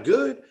he's not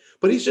good,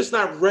 but he's just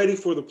not ready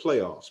for the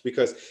playoffs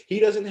because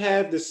he doesn't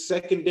have the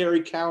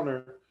secondary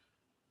counter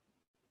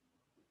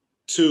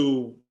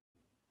to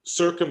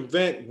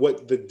circumvent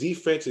what the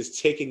defense is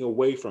taking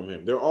away from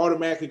him. They're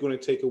automatically going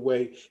to take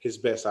away his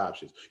best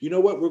options. You know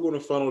what? We're going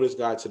to funnel this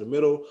guy to the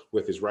middle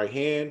with his right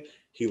hand.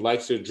 He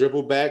likes to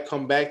dribble back,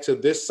 come back to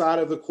this side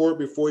of the court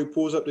before he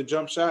pulls up the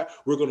jump shot.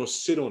 We're going to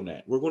sit on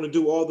that. We're going to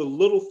do all the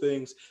little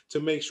things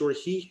to make sure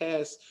he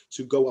has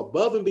to go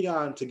above and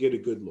beyond to get a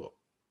good look.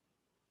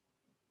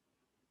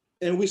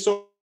 And we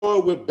saw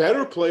with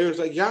better players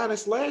like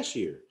Giannis last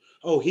year.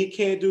 Oh, he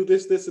can't do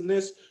this, this, and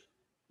this.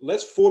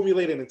 Let's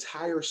formulate an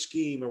entire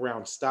scheme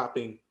around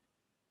stopping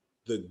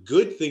the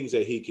good things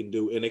that he can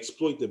do and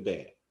exploit the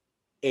bad.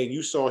 And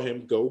you saw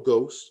him go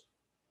ghost,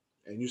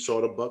 and you saw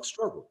the Bucks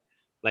struggle.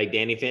 Like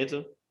Danny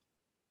Phantom?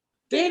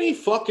 Danny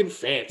fucking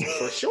Phantom,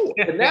 for sure.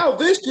 And now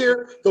this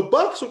year, the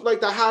Bucks look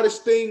like the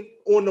hottest thing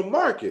on the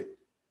market.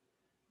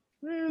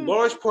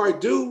 Large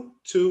part due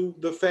to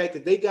the fact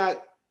that they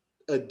got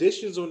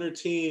additions on their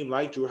team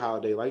like Jrue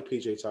Holiday, like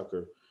PJ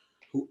Tucker,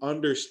 who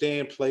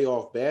understand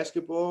playoff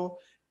basketball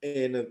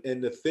and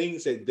the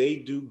things that they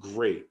do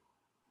great.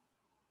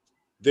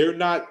 They're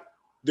not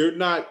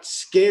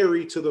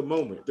scary to the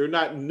moment. They're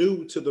not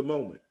new to the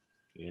moment.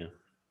 Yeah.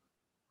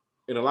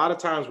 And a lot of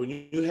times when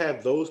you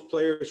have those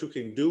players who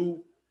can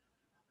do,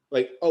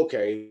 like,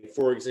 okay,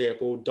 for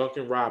example,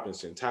 Duncan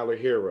Robinson, Tyler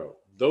Hero,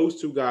 those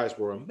two guys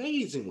were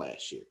amazing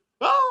last year.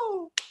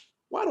 Oh,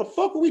 why the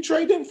fuck would we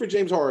trade them for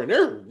James Harden?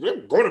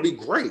 They're going to be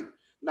great.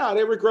 Nah,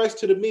 they regress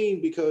to the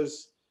mean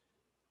because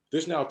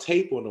there's now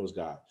tape on those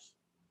guys.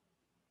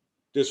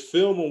 There's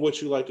film on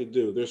what you like to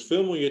do. There's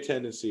film on your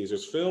tendencies.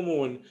 There's film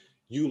on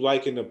you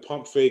liking to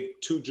pump fake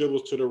 2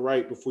 dribbles to the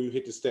right before you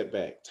hit the step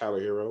back,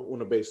 Tyler Hero, on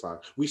the baseline.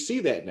 We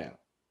see that now.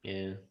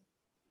 Yeah.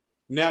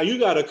 Now you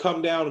got to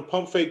come down and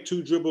pump fake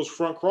 2 dribbles,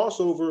 front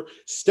crossover,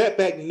 step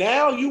back.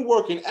 Now you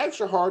working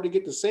extra hard to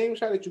get the same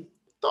shot that you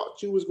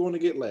thought you was going to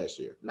get last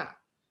year. Nah.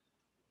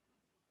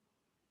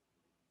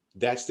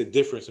 That's the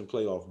difference in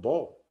playoff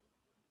ball.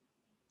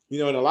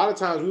 And a lot of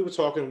times we were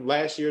talking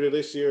last year to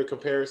this year,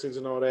 comparisons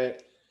and all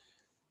that.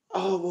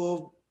 Oh,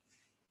 well,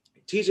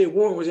 TJ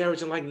Warren was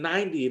averaging like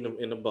 90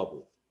 in the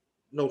bubble.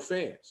 No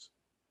fans.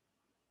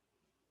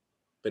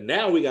 But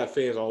now we got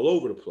fans all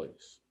over the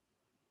place.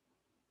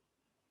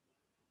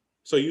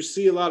 So you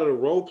see a lot of the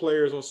role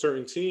players on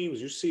certain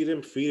teams, you see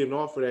them feeding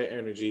off of that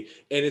energy.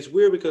 And it's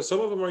weird because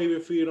some of them are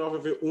even feeding off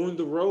of it on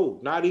the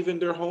road, not even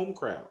their home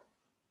crowd.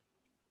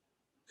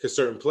 Because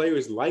certain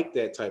players like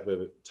that type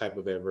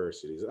of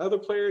adversity. Other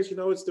players,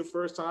 it's their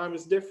first time,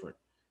 it's different.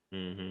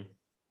 Mm-hmm.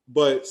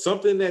 But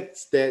something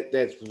that's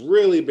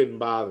really been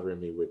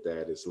bothering me with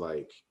that is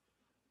like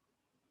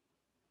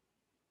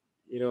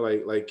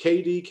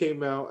KD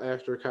came out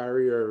after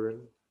Kyrie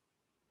Irving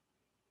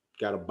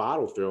got a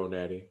bottle thrown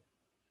at him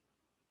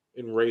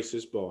in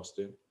racist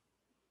Boston.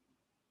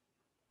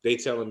 They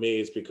telling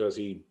me it's because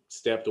he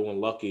stepped on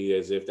Lucky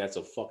as if that's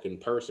a fucking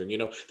person.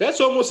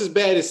 That's almost as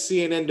bad as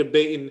CNN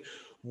debating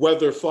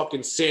whether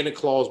fucking Santa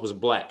Claus was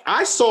black.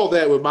 I saw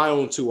that with my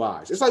own 2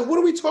 eyes. It's like, what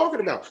are we talking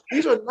about?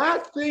 These are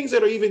not things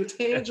that are even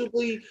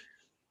tangibly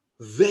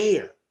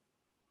there.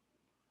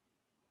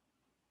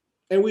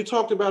 And we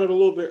talked about it a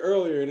little bit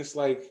earlier, and it's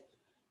like,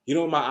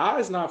 my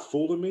eyes not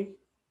fooling me.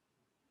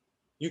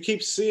 You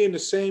keep seeing the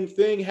same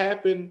thing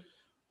happen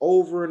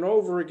over and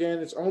over again.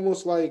 It's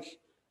almost like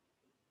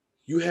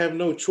you have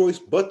no choice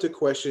but to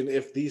question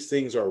if these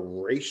things are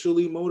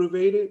racially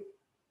motivated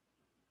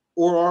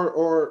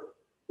or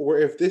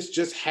if this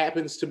just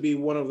happens to be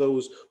one of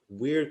those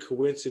weird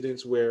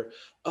coincidences where,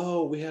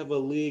 oh, we have a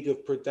league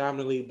of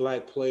predominantly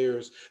black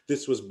players.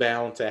 This was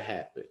bound to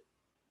happen.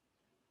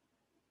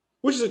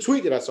 Which is a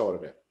tweet that I saw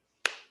today.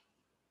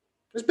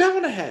 It's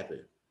bound to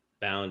happen.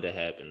 Bound to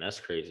happen. That's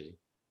crazy.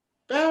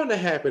 Bound to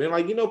happen.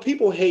 And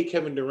people hate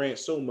Kevin Durant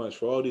so much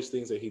for all these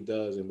things that he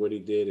does and what he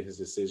did and his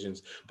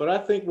decisions. But I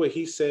think what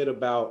he said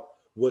about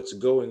what's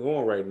going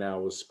on right now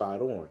was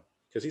spot on.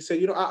 Because he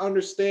said, I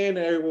understand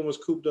that everyone was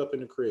cooped up in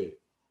the crib.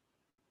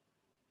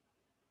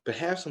 But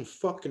have some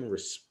fucking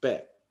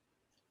respect.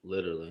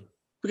 Literally.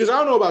 Because I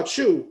don't know about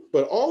you,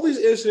 but all these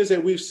incidents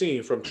that we've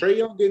seen, from Trae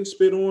Young getting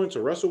spit on,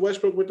 to Russell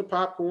Westbrook with the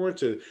popcorn,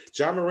 to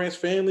John Morant's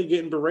family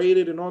getting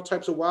berated and all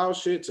types of wild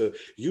shit, to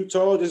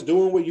Utah just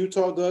doing what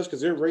Utah does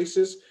because they're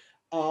racist.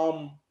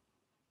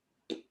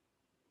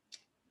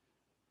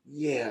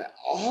 Yeah,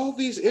 all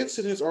these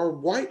incidents are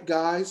white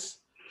guys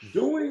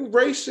doing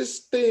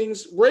racist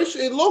things.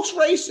 It looks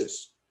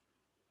racist.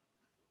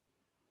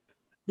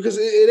 Because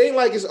it ain't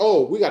like it's,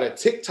 we got a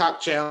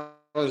TikTok challenge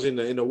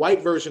in the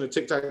white version of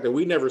TikTok that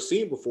we never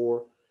seen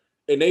before,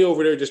 and they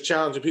over there just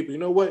challenging people. You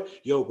know what?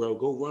 Yo, bro,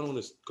 go run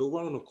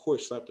on the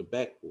court, slap the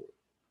backboard.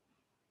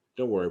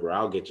 Don't worry, bro.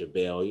 I'll get your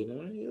bail. You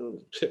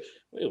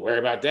don't worry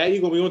about that.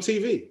 You're gonna be on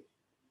TV.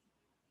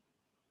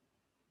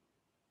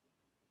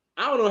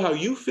 I don't know how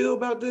you feel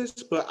about this,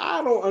 but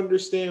I don't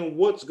understand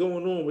what's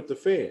going on with the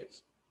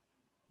fans.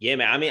 Yeah,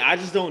 man. I mean, I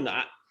just don't.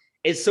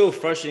 It's so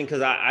frustrating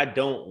because I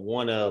don't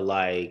want to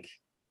like.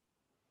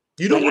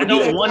 You don't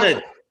like, want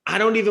to. I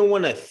don't even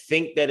want to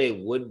think that it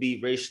would be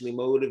racially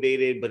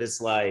motivated, but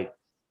it's like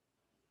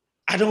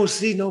I don't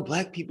see no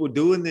black people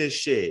doing this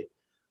shit.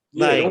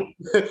 Yeah,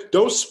 like,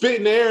 don't spit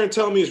in the air and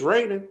tell me it's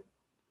raining.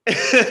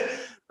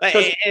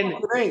 And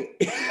I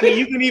mean,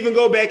 you can even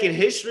go back in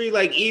history,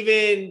 like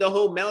even the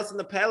whole Malice in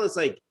the Palace,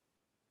 like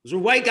those were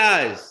white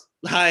guys.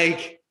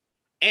 Like,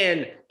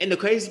 and the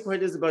crazy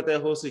part is about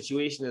that whole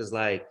situation is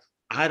like,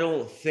 I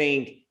don't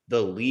think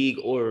the league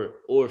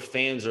or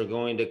fans are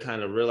going to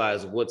kind of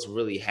realize what's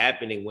really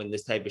happening when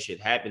this type of shit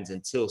happens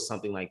until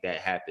something like that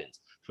happens.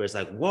 Where it's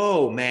like,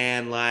 whoa,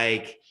 man,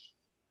 like,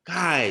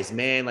 guys,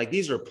 man, like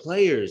these are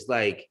players,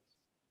 like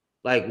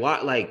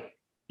what, like.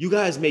 You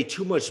guys made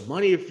too much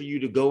money for you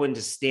to go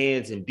into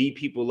stands and beat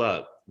people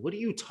up. What are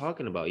you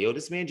talking about? Yo,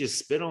 this man just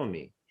spit on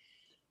me.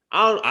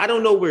 I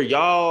don't know where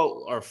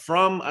y'all are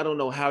from. I don't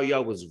know how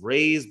y'all was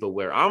raised, but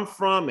where I'm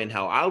from and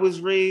how I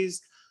was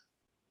raised,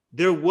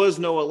 there was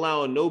no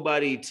allowing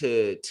nobody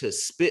to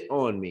spit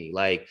on me.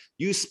 Like,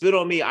 you spit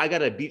on me, I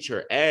gotta beat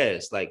your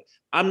ass. Like,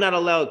 I'm not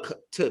allowed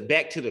to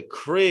back to the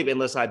crib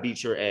unless I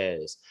beat your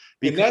ass.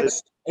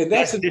 Because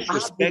that's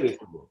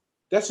disrespectful.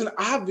 That's an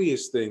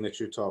obvious thing that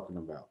you're talking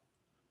about.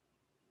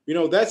 You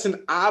know, that's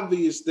an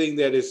obvious thing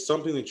that is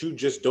something that you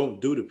just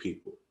don't do to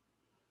people.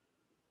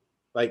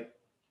 Like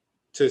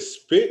to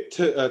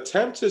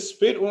attempt to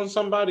spit on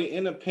somebody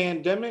in a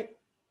pandemic.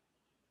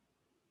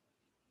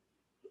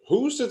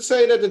 Who's to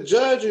say that the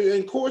judge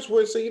in courts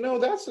would say, you know,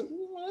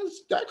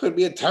 that could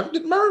be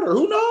attempted murder?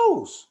 Who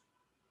knows?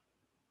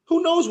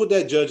 Who knows what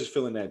that judge is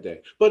feeling that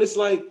day? But it's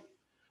like,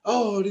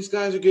 oh, these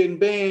guys are getting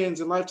bans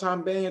and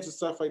lifetime bans and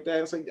stuff like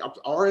that. It's like,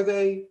 are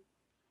they?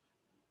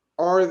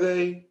 Are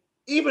they?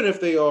 Even if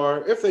they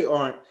are, if they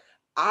aren't,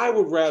 I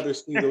would rather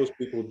see those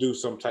people do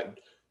some type,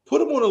 put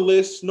them on a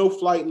list, no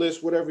flight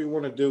list, whatever you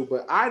want to do.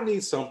 But I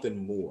need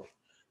something more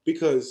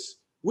because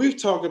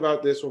we've talked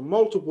about this on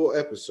multiple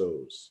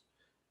episodes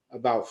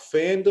about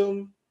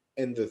fandom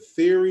and the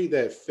theory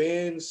that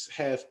fans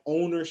have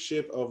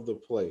ownership of the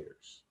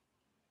players.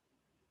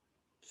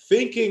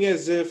 Thinking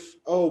as if,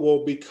 oh,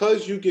 well,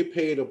 because you get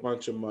paid a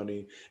bunch of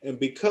money and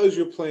because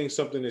you're playing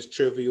something as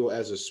trivial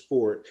as a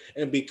sport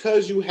and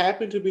because you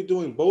happen to be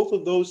doing both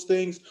of those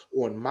things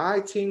on my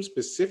team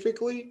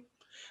specifically,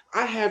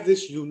 I have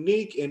this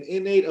unique and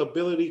innate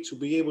ability to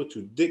be able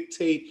to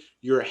dictate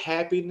your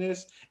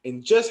happiness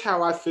and just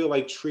how I feel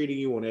like treating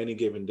you on any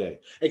given day.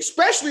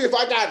 Especially if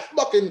I got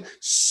fucking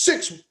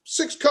six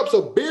cups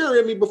of beer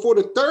in me before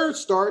the third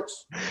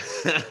starts.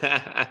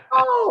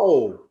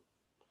 Oh.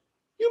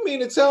 You mean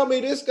to tell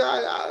me this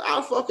guy,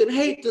 I fucking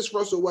hate this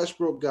Russell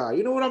Westbrook guy.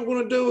 You know what I'm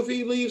going to do if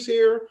he leaves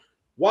here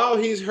while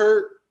he's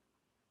hurt?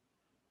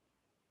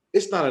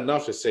 It's not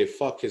enough to say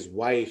fuck his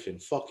wife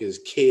and fuck his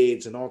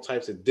kids and all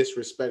types of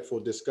disrespectful,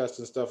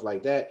 disgusting stuff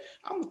like that.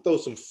 I'm going to throw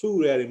some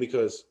food at him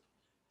because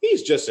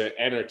he's just an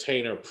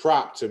entertainer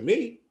prop to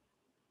me.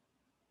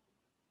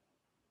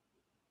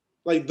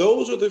 Like,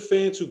 those are the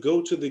fans who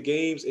go to the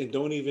games and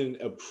don't even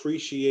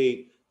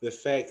appreciate the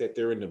fact that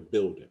they're in the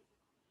building.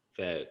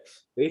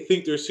 Facts. They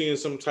think they're seeing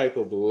some type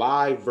of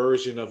live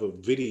version of a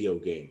video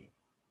game.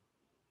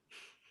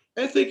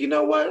 And think, you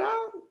know what?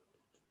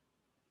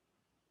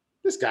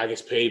 This guy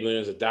gets paid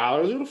millions of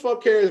dollars. Who the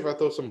fuck cares if I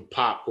throw some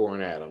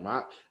popcorn at him?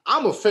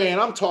 I'm a fan.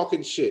 I'm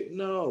talking shit.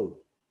 No.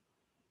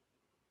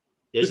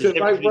 There's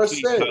because like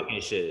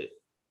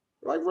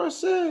Russ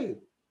said,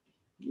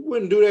 you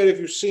wouldn't do that if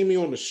you see me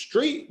on the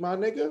street, my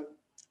nigga.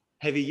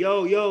 Heavy,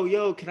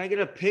 yo, can I get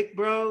a pic,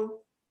 bro?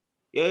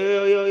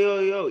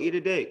 Yo, eat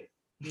a dick.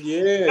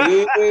 Yeah.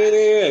 Eat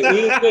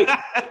a dick.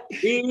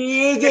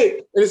 Eat a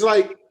dick. And it's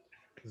like,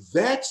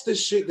 that's the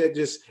shit that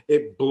just,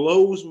 it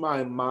blows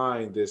my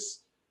mind, the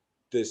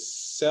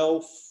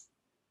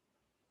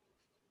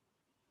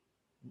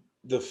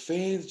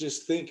fans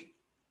just think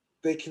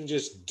they can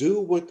just do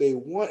what they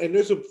want. And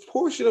there's a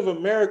portion of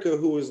America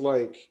who is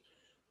like,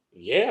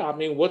 yeah, I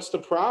mean, what's the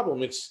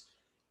problem? It's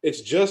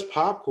just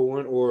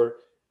popcorn, or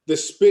the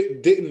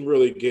spit didn't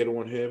really get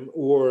on him,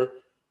 or,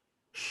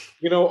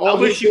 you know, I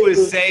wish you would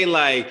say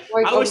I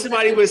wish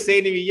somebody would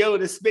say to me, yo,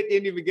 the spit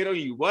didn't even get on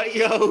you. What,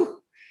 yo?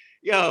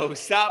 Yo,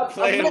 stop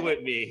playing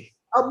with me.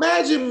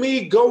 Imagine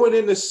me going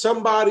into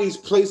somebody's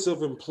place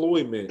of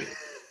employment.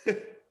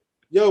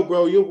 Yo,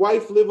 bro, your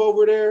wife live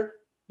over there?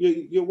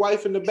 Your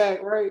wife in the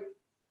back, right?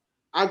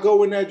 I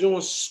go in that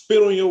joint,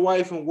 spit on your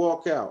wife, and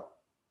walk out.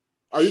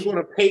 Are you going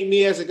to paint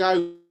me as a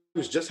guy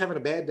who's just having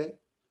a bad day?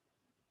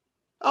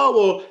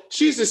 Oh, well,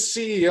 she's a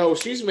CEO.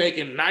 She's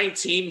making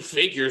 19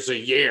 figures a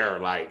year.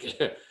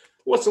 Like,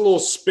 what's a little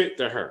spit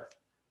to her?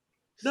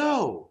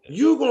 No,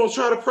 you're going to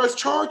try to press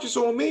charges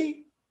on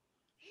me.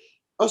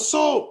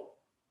 Assault.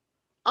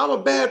 I'm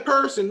a bad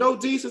person. No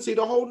decency,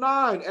 the whole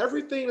nine.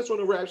 Everything that's on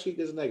the rap sheet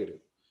is negative.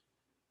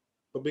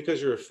 But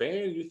because you're a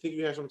fan, you think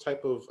you have some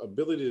type of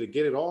ability to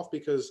get it off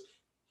because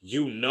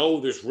you know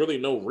there's really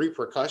no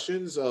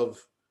repercussions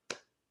of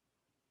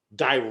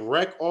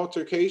direct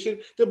altercation.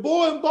 The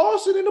boy in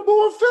Boston and the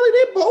boy in Philly,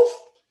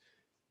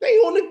 they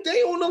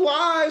on the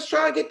lines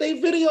trying to get their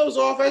videos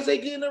off as they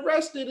getting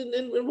arrested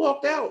and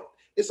walked out.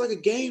 It's like a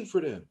game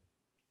for them.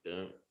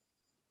 Yeah.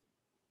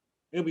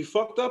 It'll be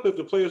fucked up if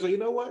the players are, you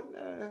know what?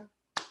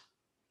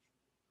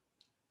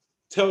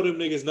 Tell them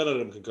niggas none of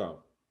them can come.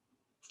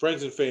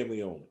 Friends and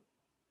family only.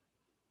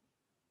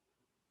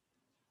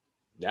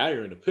 Now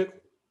you're in a pickle.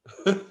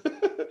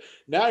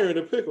 Now you're in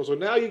a pickle. So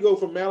now you go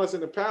from Malice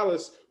in the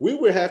Palace. We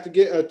would have to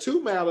get a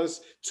two Palace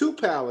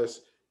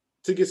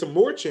to get some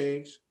more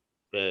change.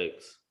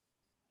 Thanks.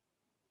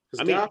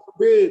 Because God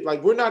forbid,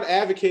 like, we're not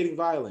advocating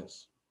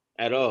violence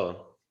at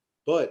all.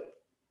 But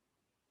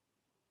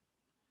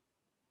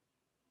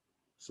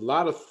there's a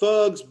lot of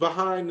thugs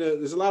behind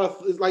there's a lot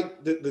of, it's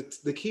like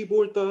the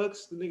keyboard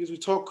thugs, the niggas who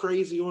talk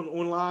crazy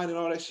online and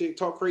all that shit,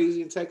 talk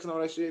crazy and text and all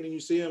that shit, and you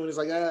see them and it's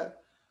like,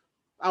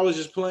 I was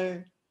just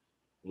playing.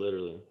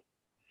 Literally.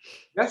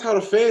 That's how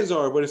the fans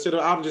are, but instead of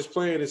I'm just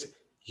playing, it's,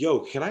 yo,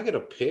 can I get a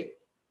pick?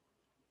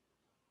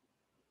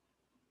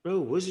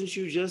 Bro, wasn't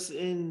you just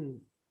in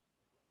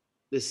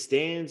the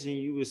stands and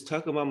you was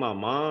talking about my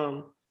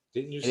mom?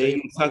 Didn't you and say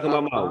you was talking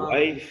about my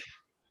wife?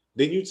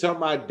 Didn't you tell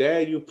my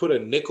dad you put a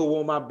nickel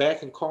on my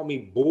back and call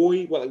me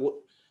boy? What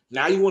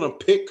now you want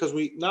to pick because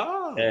we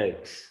nah.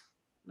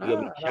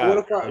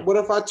 What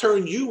if I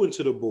turn you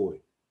into the boy?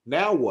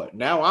 Now what?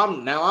 Now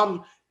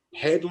I'm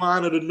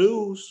headline of the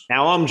news.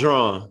 Now I'm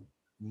drawn.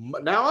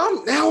 Now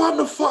I'm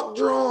the fuck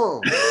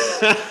drawn.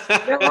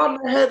 Now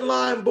I'm the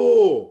headline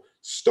bull.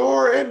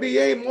 Star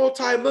NBA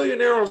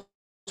multimillionaire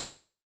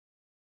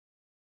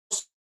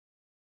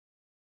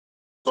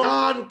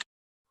on.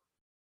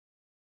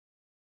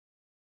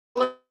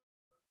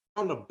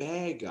 I'm the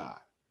bad guy.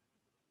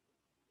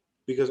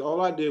 Because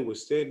all I did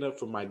was stand up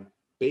for my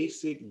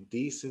basic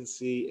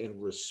decency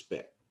and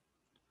respect,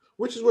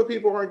 which is what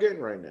people aren't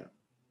getting right now.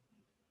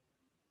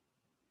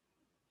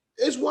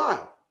 It's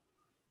wild.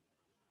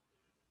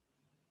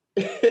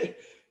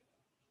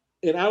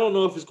 And I don't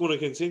know if it's going to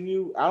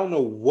continue. I don't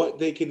know what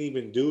they can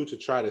even do to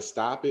try to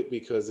stop it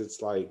because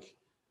it's like,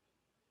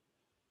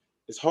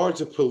 it's hard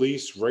to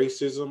police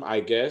racism, I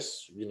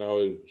guess. You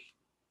know,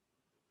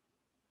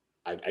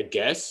 I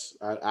guess.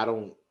 I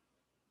don't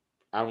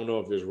know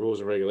if there's rules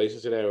and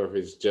regulations to that or if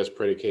it's just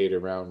predicated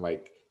around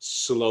like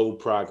slow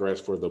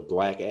progress for the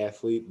black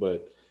athlete,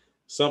 but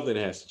something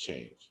has to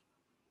change.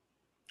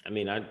 I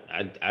mean, I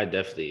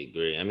definitely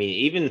agree.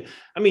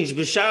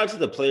 But shout out to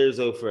the players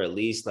though for at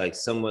least like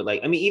somewhat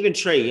like, even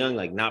Trae Young,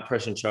 like not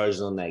pressing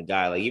charges on that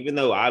guy. Like, even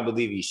though I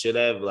believe he should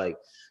have, like,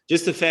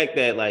 just the fact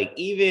that like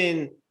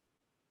even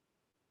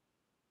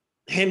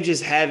him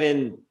just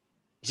having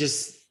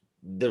just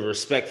the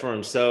respect for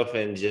himself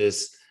and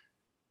just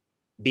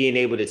being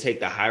able to take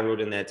the high road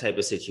in that type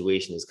of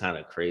situation is kind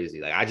of crazy.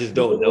 Like, I just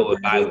don't know if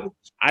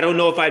I don't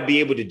know if I'd be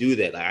able to do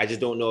that. Like, I just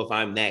don't know if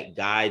I'm that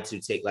guy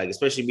to take, like,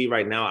 especially me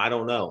right now. I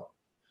don't know.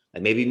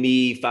 Like, maybe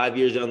me 5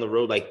 years down the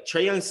road, like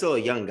Trae Young's still a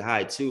young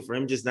guy too. For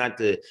him just not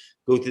to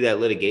go through that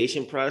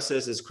litigation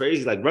process is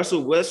crazy. Like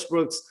Russell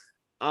Westbrook's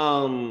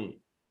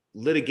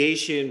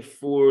litigation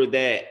for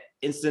that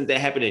incident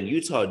that happened in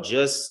Utah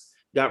just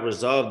got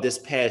resolved this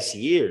past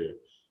year.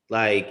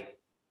 Like,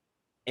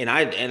 and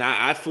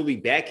I fully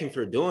back him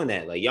for doing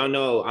that. Like, y'all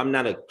know I'm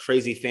not a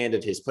crazy fan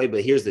of his play,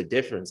 but here's the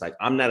difference. Like,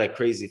 I'm not a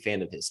crazy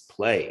fan of his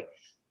play.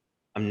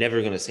 I'm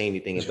never going to say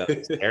anything about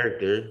his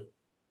character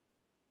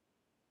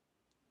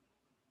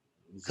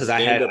because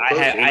I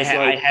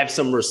have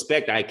some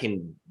respect. I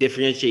can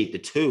differentiate the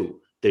two.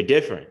 They're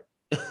different.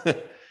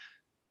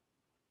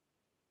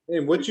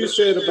 And what you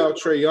said about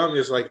Trae Young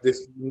is like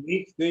this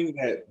unique thing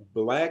that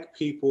black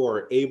people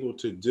are able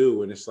to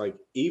do. And it's like,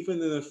 even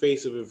in the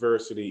face of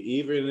adversity,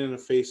 even in the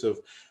face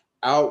of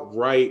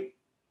outright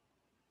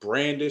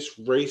brandish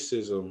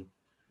racism,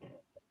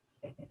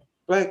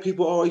 black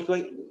people always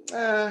like,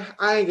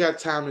 I ain't got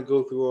time to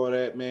go through all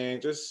that, man.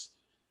 Just,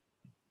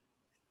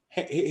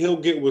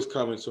 he'll get what's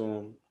coming to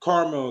him.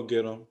 Karma will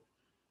get him.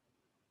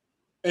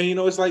 And, you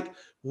know, it's like,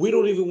 we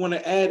don't even want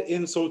to add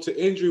insult to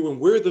injury when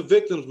we're the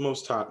victims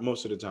most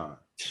of the time.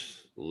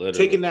 Literally.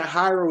 Taking that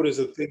high road is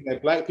a thing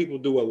that black people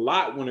do a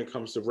lot when it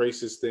comes to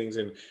racist things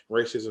and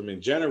racism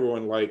in general.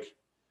 And like,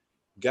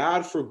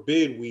 God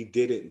forbid we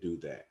didn't do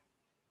that.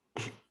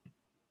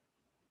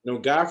 No,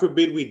 God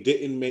forbid we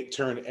didn't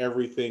turn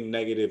everything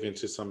negative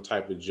into some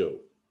type of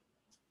joke.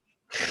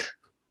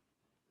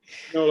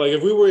 You know, like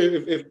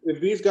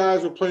if these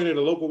guys were playing at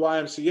a local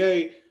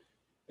YMCA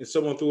and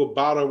someone threw a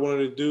bottle at one of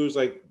the dudes,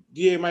 like,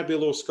 yeah, it might be a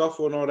little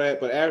scuffle and all that,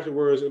 but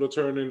afterwards it'll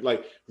turn into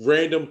like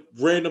random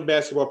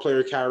basketball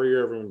player Kyrie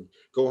Irving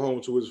go home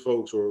to his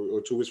folks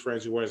or to his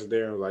friends who weren't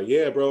there and like,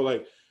 yeah, bro,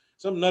 like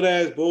Some nut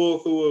ass bull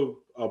threw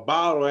a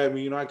bottle at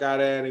me. I got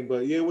at him.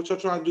 But yeah, what y'all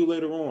trying to do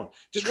later on?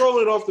 Just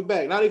rolling it off the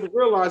back, not even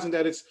realizing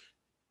that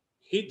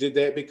he did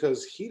that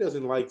because he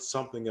doesn't like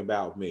something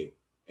about me.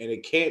 And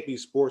it can't be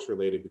sports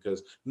related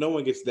because no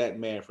one gets that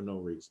mad for no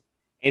reason.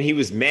 And he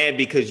was mad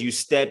because you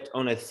stepped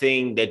on a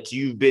thing that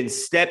you've been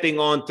stepping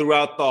on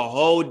throughout the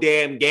whole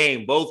damn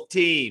game, both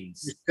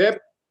teams.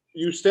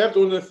 You stepped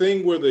on the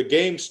thing where the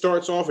game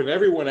starts off and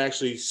everyone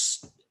actually,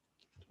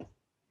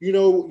 when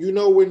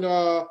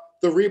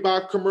the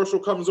Reebok commercial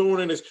comes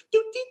on and it's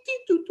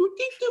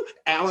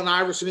Allen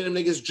Iverson and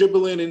them niggas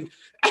dribbling and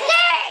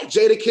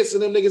Jada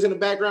kissing them niggas in the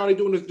background, they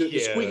doing the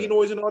squeaky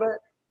noise and all that.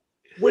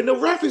 When the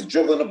ref is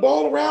dribbling the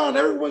ball around,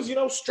 everyone's,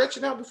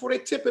 stretching out before they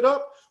tip it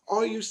up.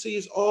 All you see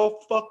is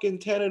all fucking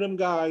 10 of them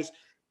guys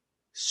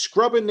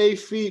scrubbing their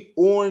feet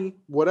on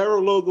whatever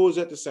logo is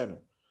at the center.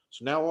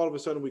 So now all of a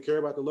sudden we care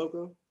about the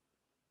logo.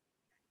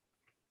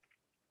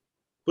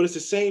 But it's the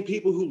same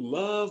people who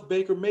love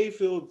Baker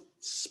Mayfield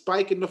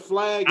spiking the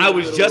flag. I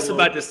was just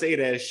about to say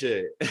that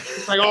shit.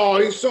 It's like, oh,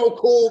 he's so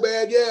cool,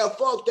 man. Yeah,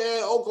 fuck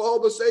that.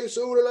 Oklahoma say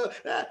sooner.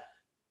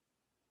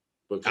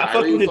 But I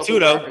fucked with it too,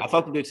 though. I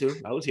fucked with it too.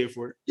 I was here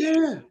for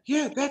it.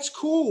 Yeah, that's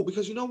cool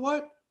because you know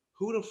what?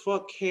 Who the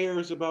fuck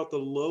cares about the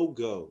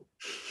logo?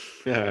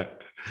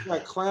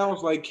 Like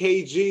clowns like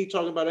KG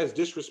talking about that's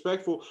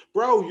disrespectful.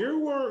 Bro,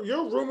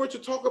 you're rumored to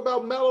talk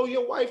about Melo,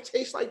 your wife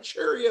tastes like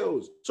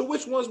Cheerios. So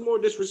which one's more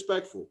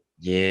disrespectful?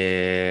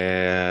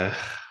 Yeah.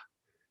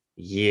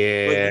 Like,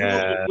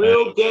 you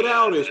real get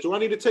outist. Do I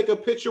need to take a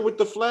picture with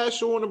the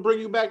flash on and bring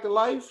you back to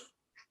life?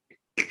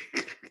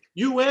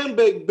 You and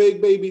big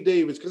baby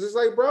Davis, because it's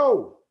like,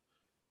 bro,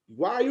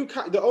 why are you?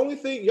 The only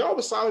thing y'all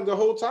was silent the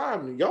whole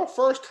time. Y'all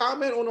first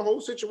comment on the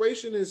whole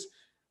situation is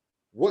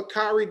what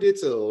Kyrie did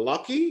to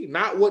Lucky,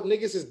 not what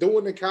niggas is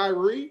doing to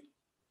Kyrie.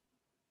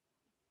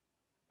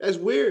 That's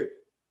weird.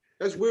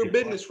 That's weird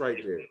business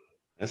right there.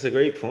 That's a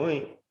great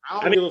point.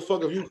 I don't give a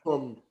fuck if you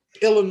from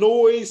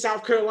Illinois,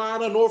 South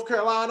Carolina, North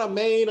Carolina,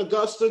 Maine,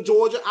 Augusta,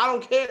 Georgia. I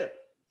don't care.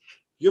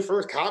 Your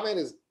first comment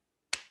is,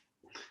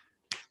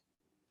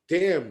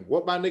 damn,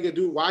 what my nigga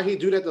do? Why he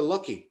do that to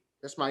Lucky?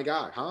 That's my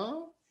guy,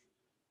 huh?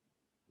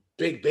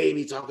 Big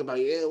baby talking about,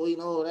 yeah,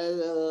 well,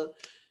 that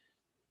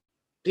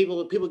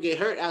people get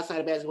hurt outside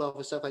of basketball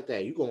for stuff like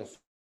that. You gonna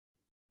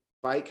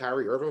fight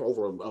Kyrie Irving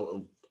over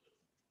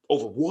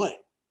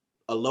what?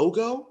 A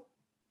logo?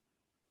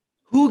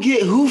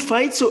 Who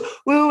fights?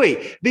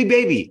 Wait, big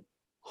baby.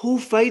 Who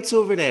fights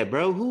over that,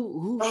 bro?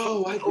 Who?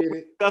 Oh, I get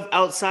it. Stuff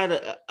outside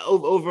of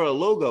over a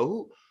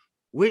logo.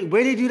 Where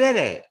they do that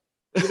at?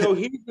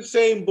 He's the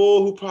same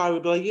bull who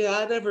probably be like, yeah,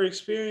 I never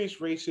experienced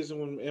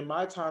racism in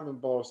my time in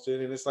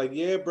Boston. And it's like,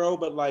 yeah, bro,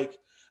 but like,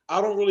 I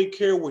don't really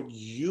care what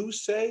you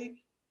say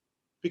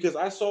because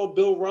I saw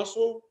Bill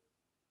Russell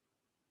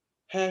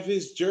have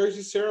his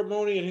jersey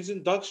ceremony and his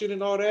induction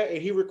and all that.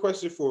 And he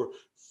requested for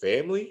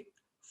family,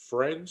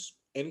 friends,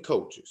 and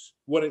coaches.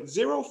 Wanted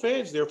 0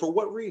 fans there for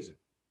what reason?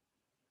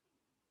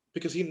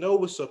 Because he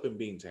knows what's up in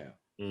Beantown.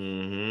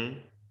 Mm-hmm.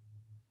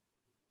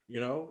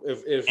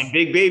 If and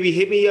big baby,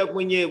 hit me up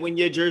when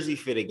your jersey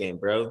fit again,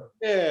 bro.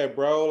 Yeah,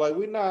 bro. Like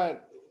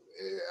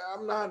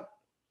I'm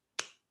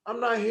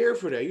not here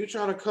for that. You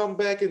trying to come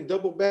back and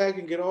double back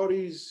and get all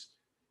these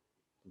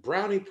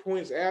brownie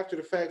points after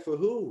the fact for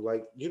who?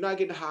 Like, you're not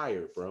getting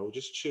hired, bro.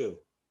 Just chill.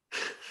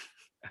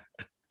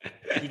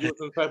 You do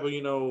some type of,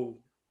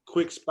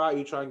 quick spot,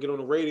 you try and get on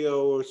the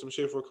radio or some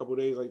shit for a couple of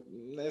days. Like,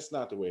 that's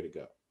not the way to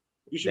go.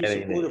 You should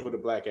be supportive of the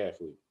black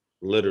athlete.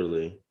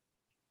 Literally.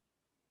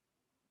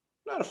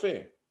 Not a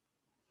fan.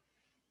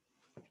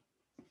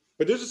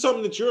 But this is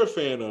something that you're a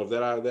fan of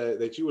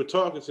that you were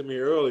talking to me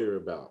earlier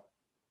about.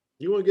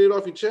 You want to get it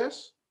off your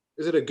chest?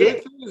 Is it a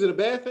good thing? Is it a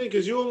bad thing?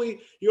 Because you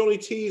only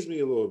teased me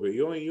a little bit.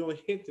 You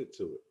only hinted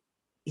to it.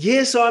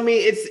 Yeah, so I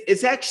mean,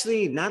 it's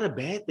actually not a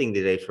bad thing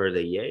today for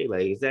the Yay.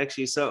 Like, it's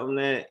actually something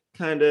that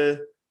kind of,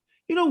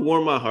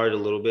 warmed my heart a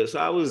little bit. So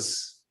I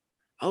was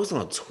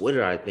on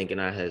Twitter, I think,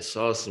 and I had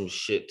saw some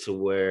shit to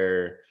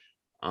where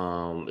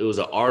it was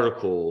an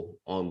article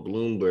on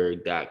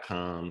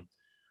Bloomberg.com,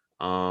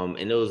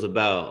 and it was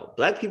about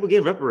Black people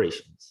getting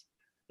reparations.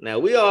 Now,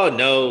 we all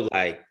know,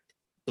 like,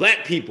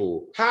 Black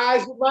people.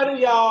 How's your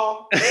money,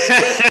 y'all?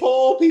 Let's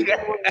pull people.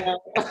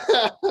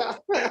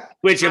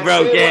 With your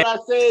broke ass. I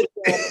said,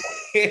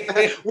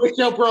 with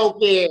your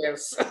broke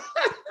ass.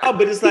 Oh,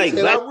 but it's like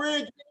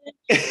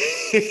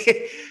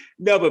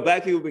no, but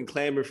Black people have been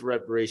clamoring for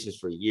reparations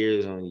for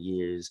years on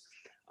years.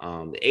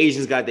 The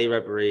Asians got their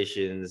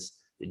reparations.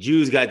 The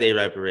Jews got their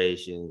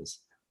reparations.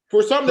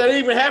 For something that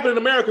didn't even happen in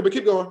America, but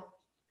keep going.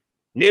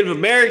 Native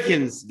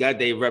Americans got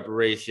their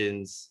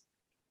reparations.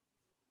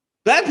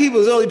 Black people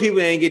is the only people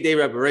that ain't get their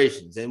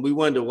reparations, and we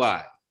wonder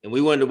why. And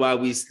we wonder why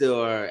we still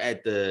are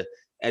at the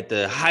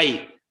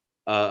height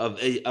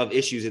of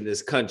issues in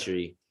this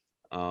country.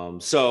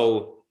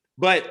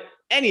 But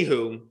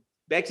anywho,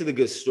 back to the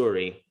good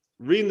story.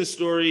 Reading the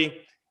story,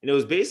 and it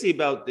was basically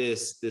about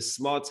this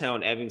small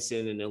town,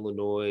 Evanston in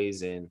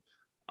Illinois, and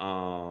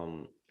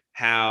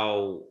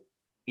how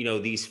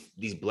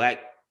these Black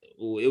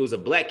it was a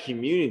Black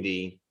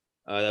community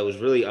that was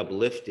really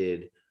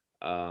uplifted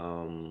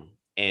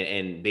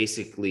and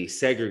basically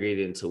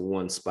segregated into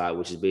one spot,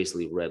 which is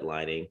basically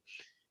redlining.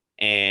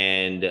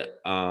 And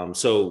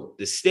so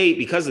the state,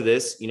 because of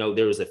this,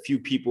 there was a few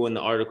people in the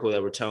article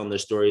that were telling their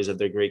stories of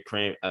their great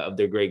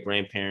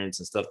grandparents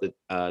and stuff that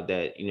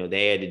that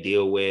they had to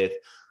deal with.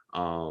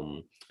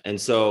 And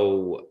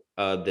so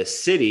the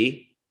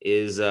city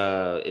is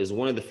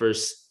one of the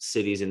first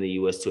cities in the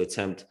U.S. to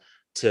attempt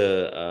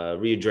to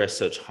readdress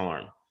such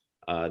harm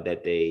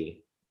that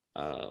they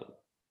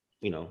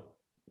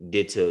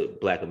did to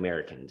Black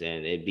Americans.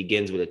 And it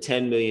begins with a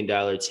 $10 million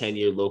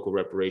 10-year local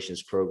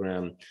reparations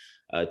program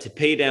to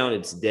pay down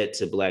its debt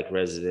to Black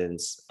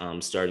residents,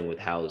 starting with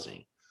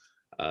housing.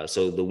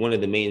 So one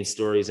of the main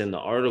stories in the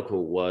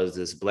article was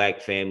this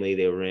Black family.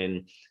 They were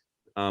in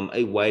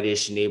a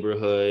whitish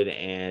neighborhood,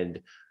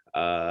 and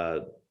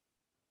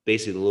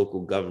basically the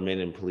local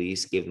government and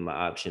police gave them an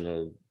option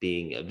of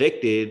being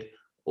evicted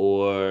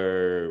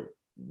or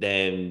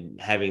them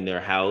having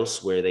their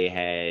house where they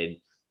had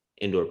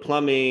indoor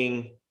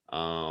plumbing,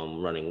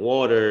 running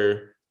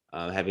water,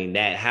 having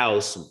that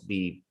house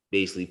be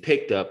basically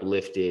picked up,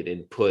 lifted,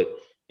 and put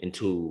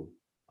into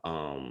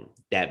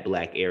that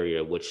Black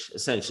area, which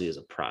essentially is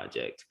a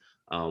project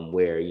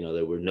where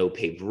there were no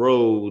paved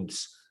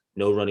roads,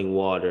 no running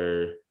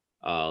water,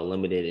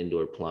 limited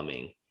indoor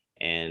plumbing.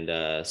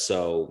 And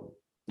so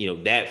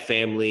that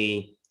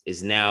family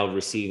is now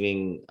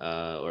receiving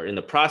or in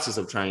the process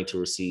of trying to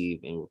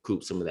receive and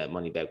recoup some of that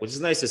money back, which is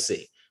nice to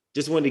see.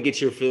 Just wanted to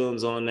get your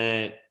feelings on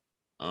that,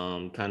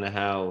 kind of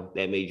how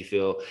that made you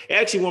feel. It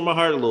actually warmed my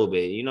heart a little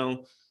bit.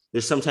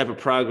 There's some type of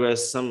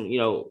progress, some,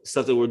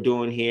 stuff that we're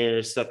doing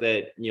here, stuff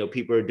that,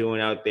 people are doing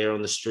out there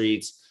on the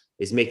streets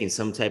is making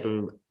some type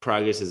of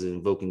progress, is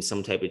invoking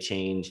some type of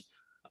change.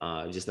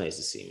 Just nice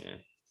to see, man.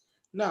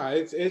 Nah,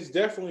 it's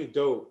definitely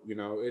dope.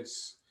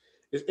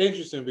 It's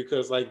interesting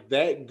because like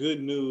that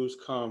good news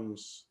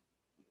comes,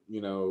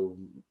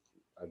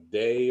 a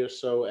day or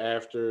so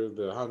after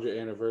the 100th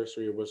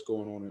anniversary of what's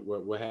going on,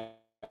 what happened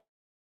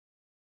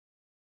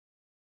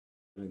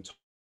in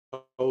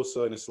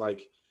Tulsa, and it's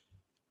like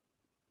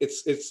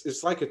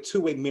it's like a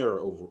two-way mirror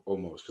over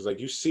almost, because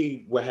like you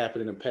see what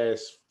happened in the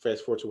past,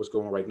 fast forward to what's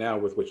going on right now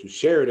with what you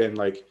shared, and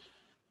like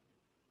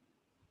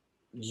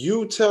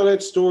you tell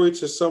that story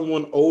to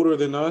someone older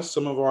than us,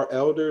 some of our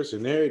elders,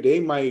 and they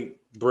might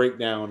break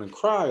down and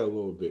cry a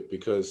little bit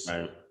because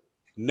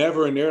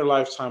never in their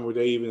lifetime would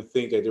they even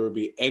think that there would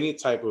be any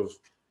type of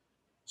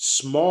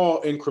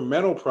small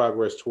incremental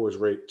progress towards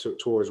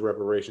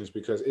reparations,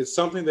 because it's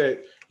something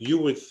that you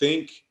would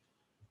think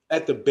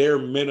at the bare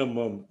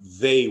minimum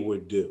they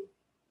would do.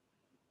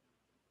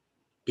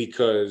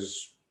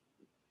 Because,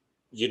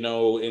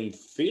 in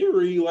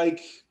theory,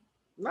 like,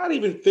 not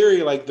even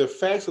theory, like the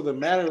facts of the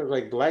matter is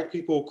like Black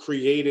people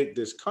created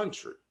this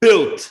country.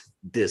 Built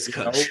this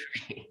country.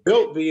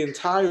 Built the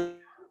entire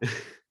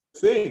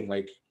thing,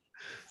 like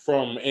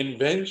from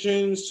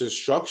inventions to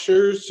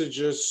structures to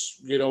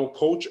just,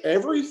 culture.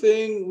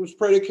 Everything was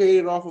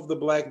predicated off of the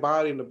Black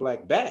body and the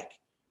Black back.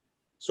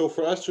 So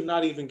for us to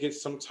not even get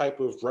some type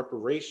of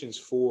reparations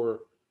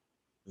for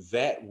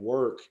that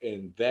work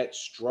and that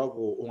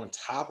struggle on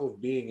top of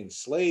being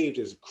enslaved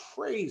is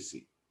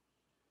crazy.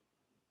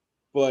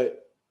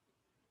 But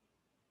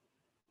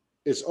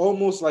it's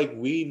almost like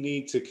we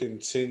need to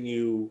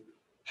continue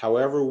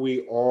however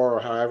we are, or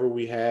however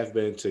we have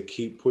been, to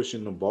keep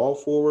pushing the ball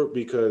forward,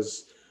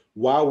 because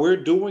while we're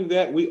doing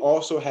that, we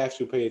also have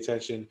to pay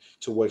attention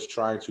to what's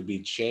trying to be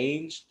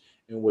changed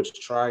and what's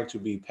trying to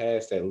be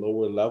passed at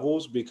lower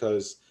levels,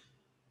 because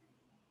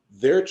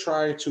they're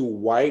trying to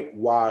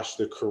whitewash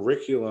the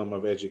curriculum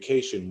of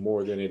education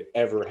more than it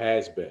ever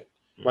has been.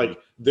 Like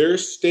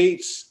there's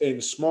states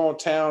and small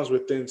towns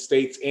within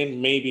states in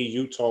maybe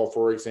Utah,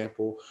 for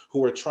example,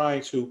 who are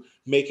trying to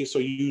make it so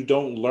you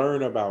don't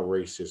learn about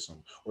racism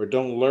or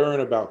don't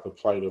learn about the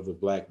plight of the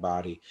Black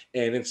body.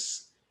 And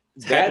it's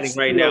happening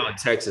right now in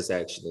Texas,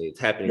 actually. It's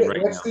happening right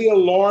now. That's the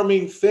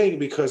alarming thing,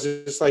 because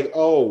it's like,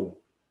 oh,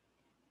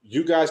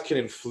 you guys can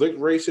inflict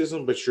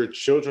racism, but your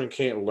children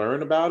can't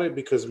learn about it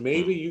because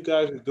maybe you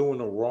guys are doing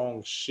the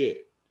wrong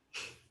shit.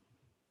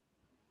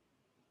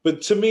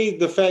 But to me,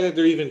 the fact that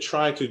they're even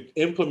trying to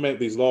implement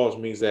these laws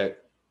means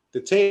that the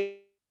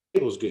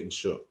table's getting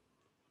shook.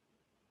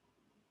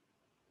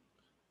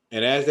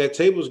 And as that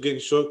table's getting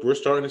shook, we're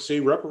starting to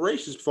see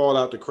reparations fall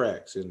out the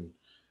cracks. And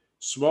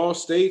small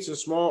states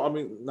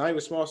and not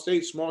even small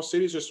states, small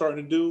cities are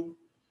starting to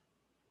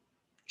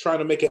trying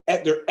to make it,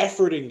 they're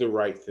efforting the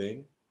right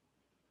thing.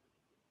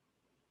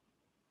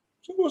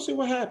 So we'll see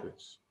what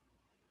happens.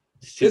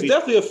 It's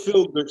definitely a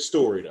feel-good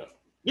story, though.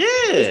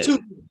 Yeah.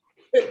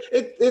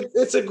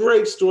 It's a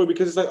great story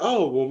because it's like,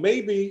 oh, well,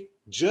 maybe,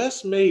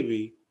 just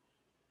maybe,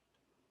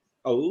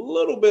 a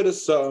little bit of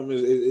something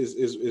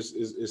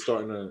is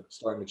starting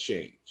to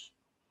change.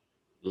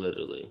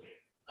 Literally.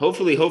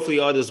 Hopefully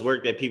all this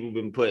work that people have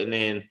been putting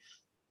in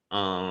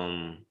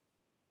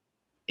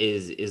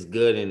is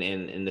good,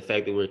 and the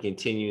fact that we're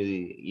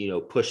continually,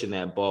 pushing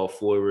that ball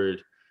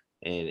forward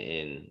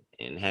and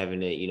and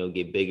having it,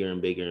 get bigger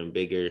and bigger and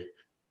bigger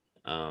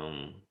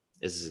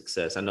is a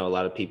success. I know a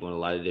lot of people in a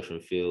lot of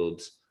different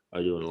fields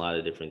are doing a lot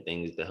of different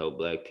things to help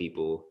Black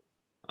people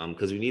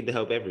because we need the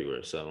help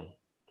everywhere. So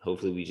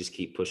hopefully we just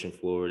keep pushing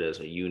forward as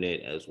a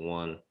unit, as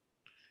one,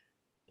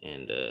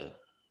 and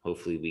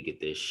hopefully we get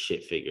this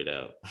shit figured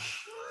out.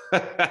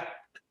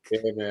 Yeah,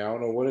 man, I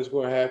don't know when it's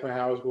going to happen,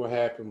 how it's going to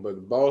happen, but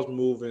the ball's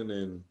moving,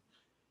 and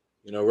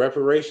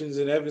reparations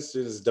in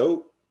Evanston is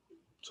dope.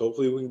 So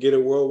hopefully we can get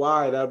it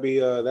worldwide. That'll be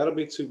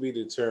to be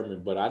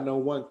determined. But I know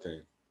one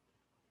thing: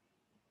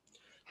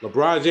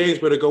 LeBron James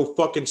better go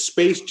fucking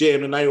Space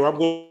Jam tonight, or I'm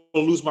going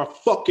to lose my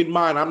fucking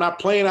mind. I'm not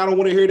playing. I don't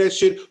want to hear that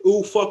shit.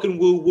 Ooh, fucking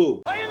woo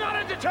woo. Are you not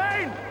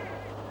entertained?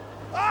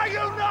 Are you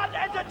not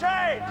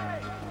entertained?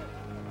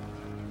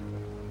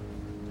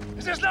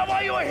 Is this not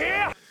why you were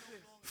here?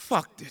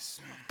 Fuck this.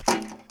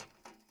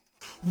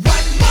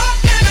 What more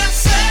can I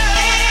say?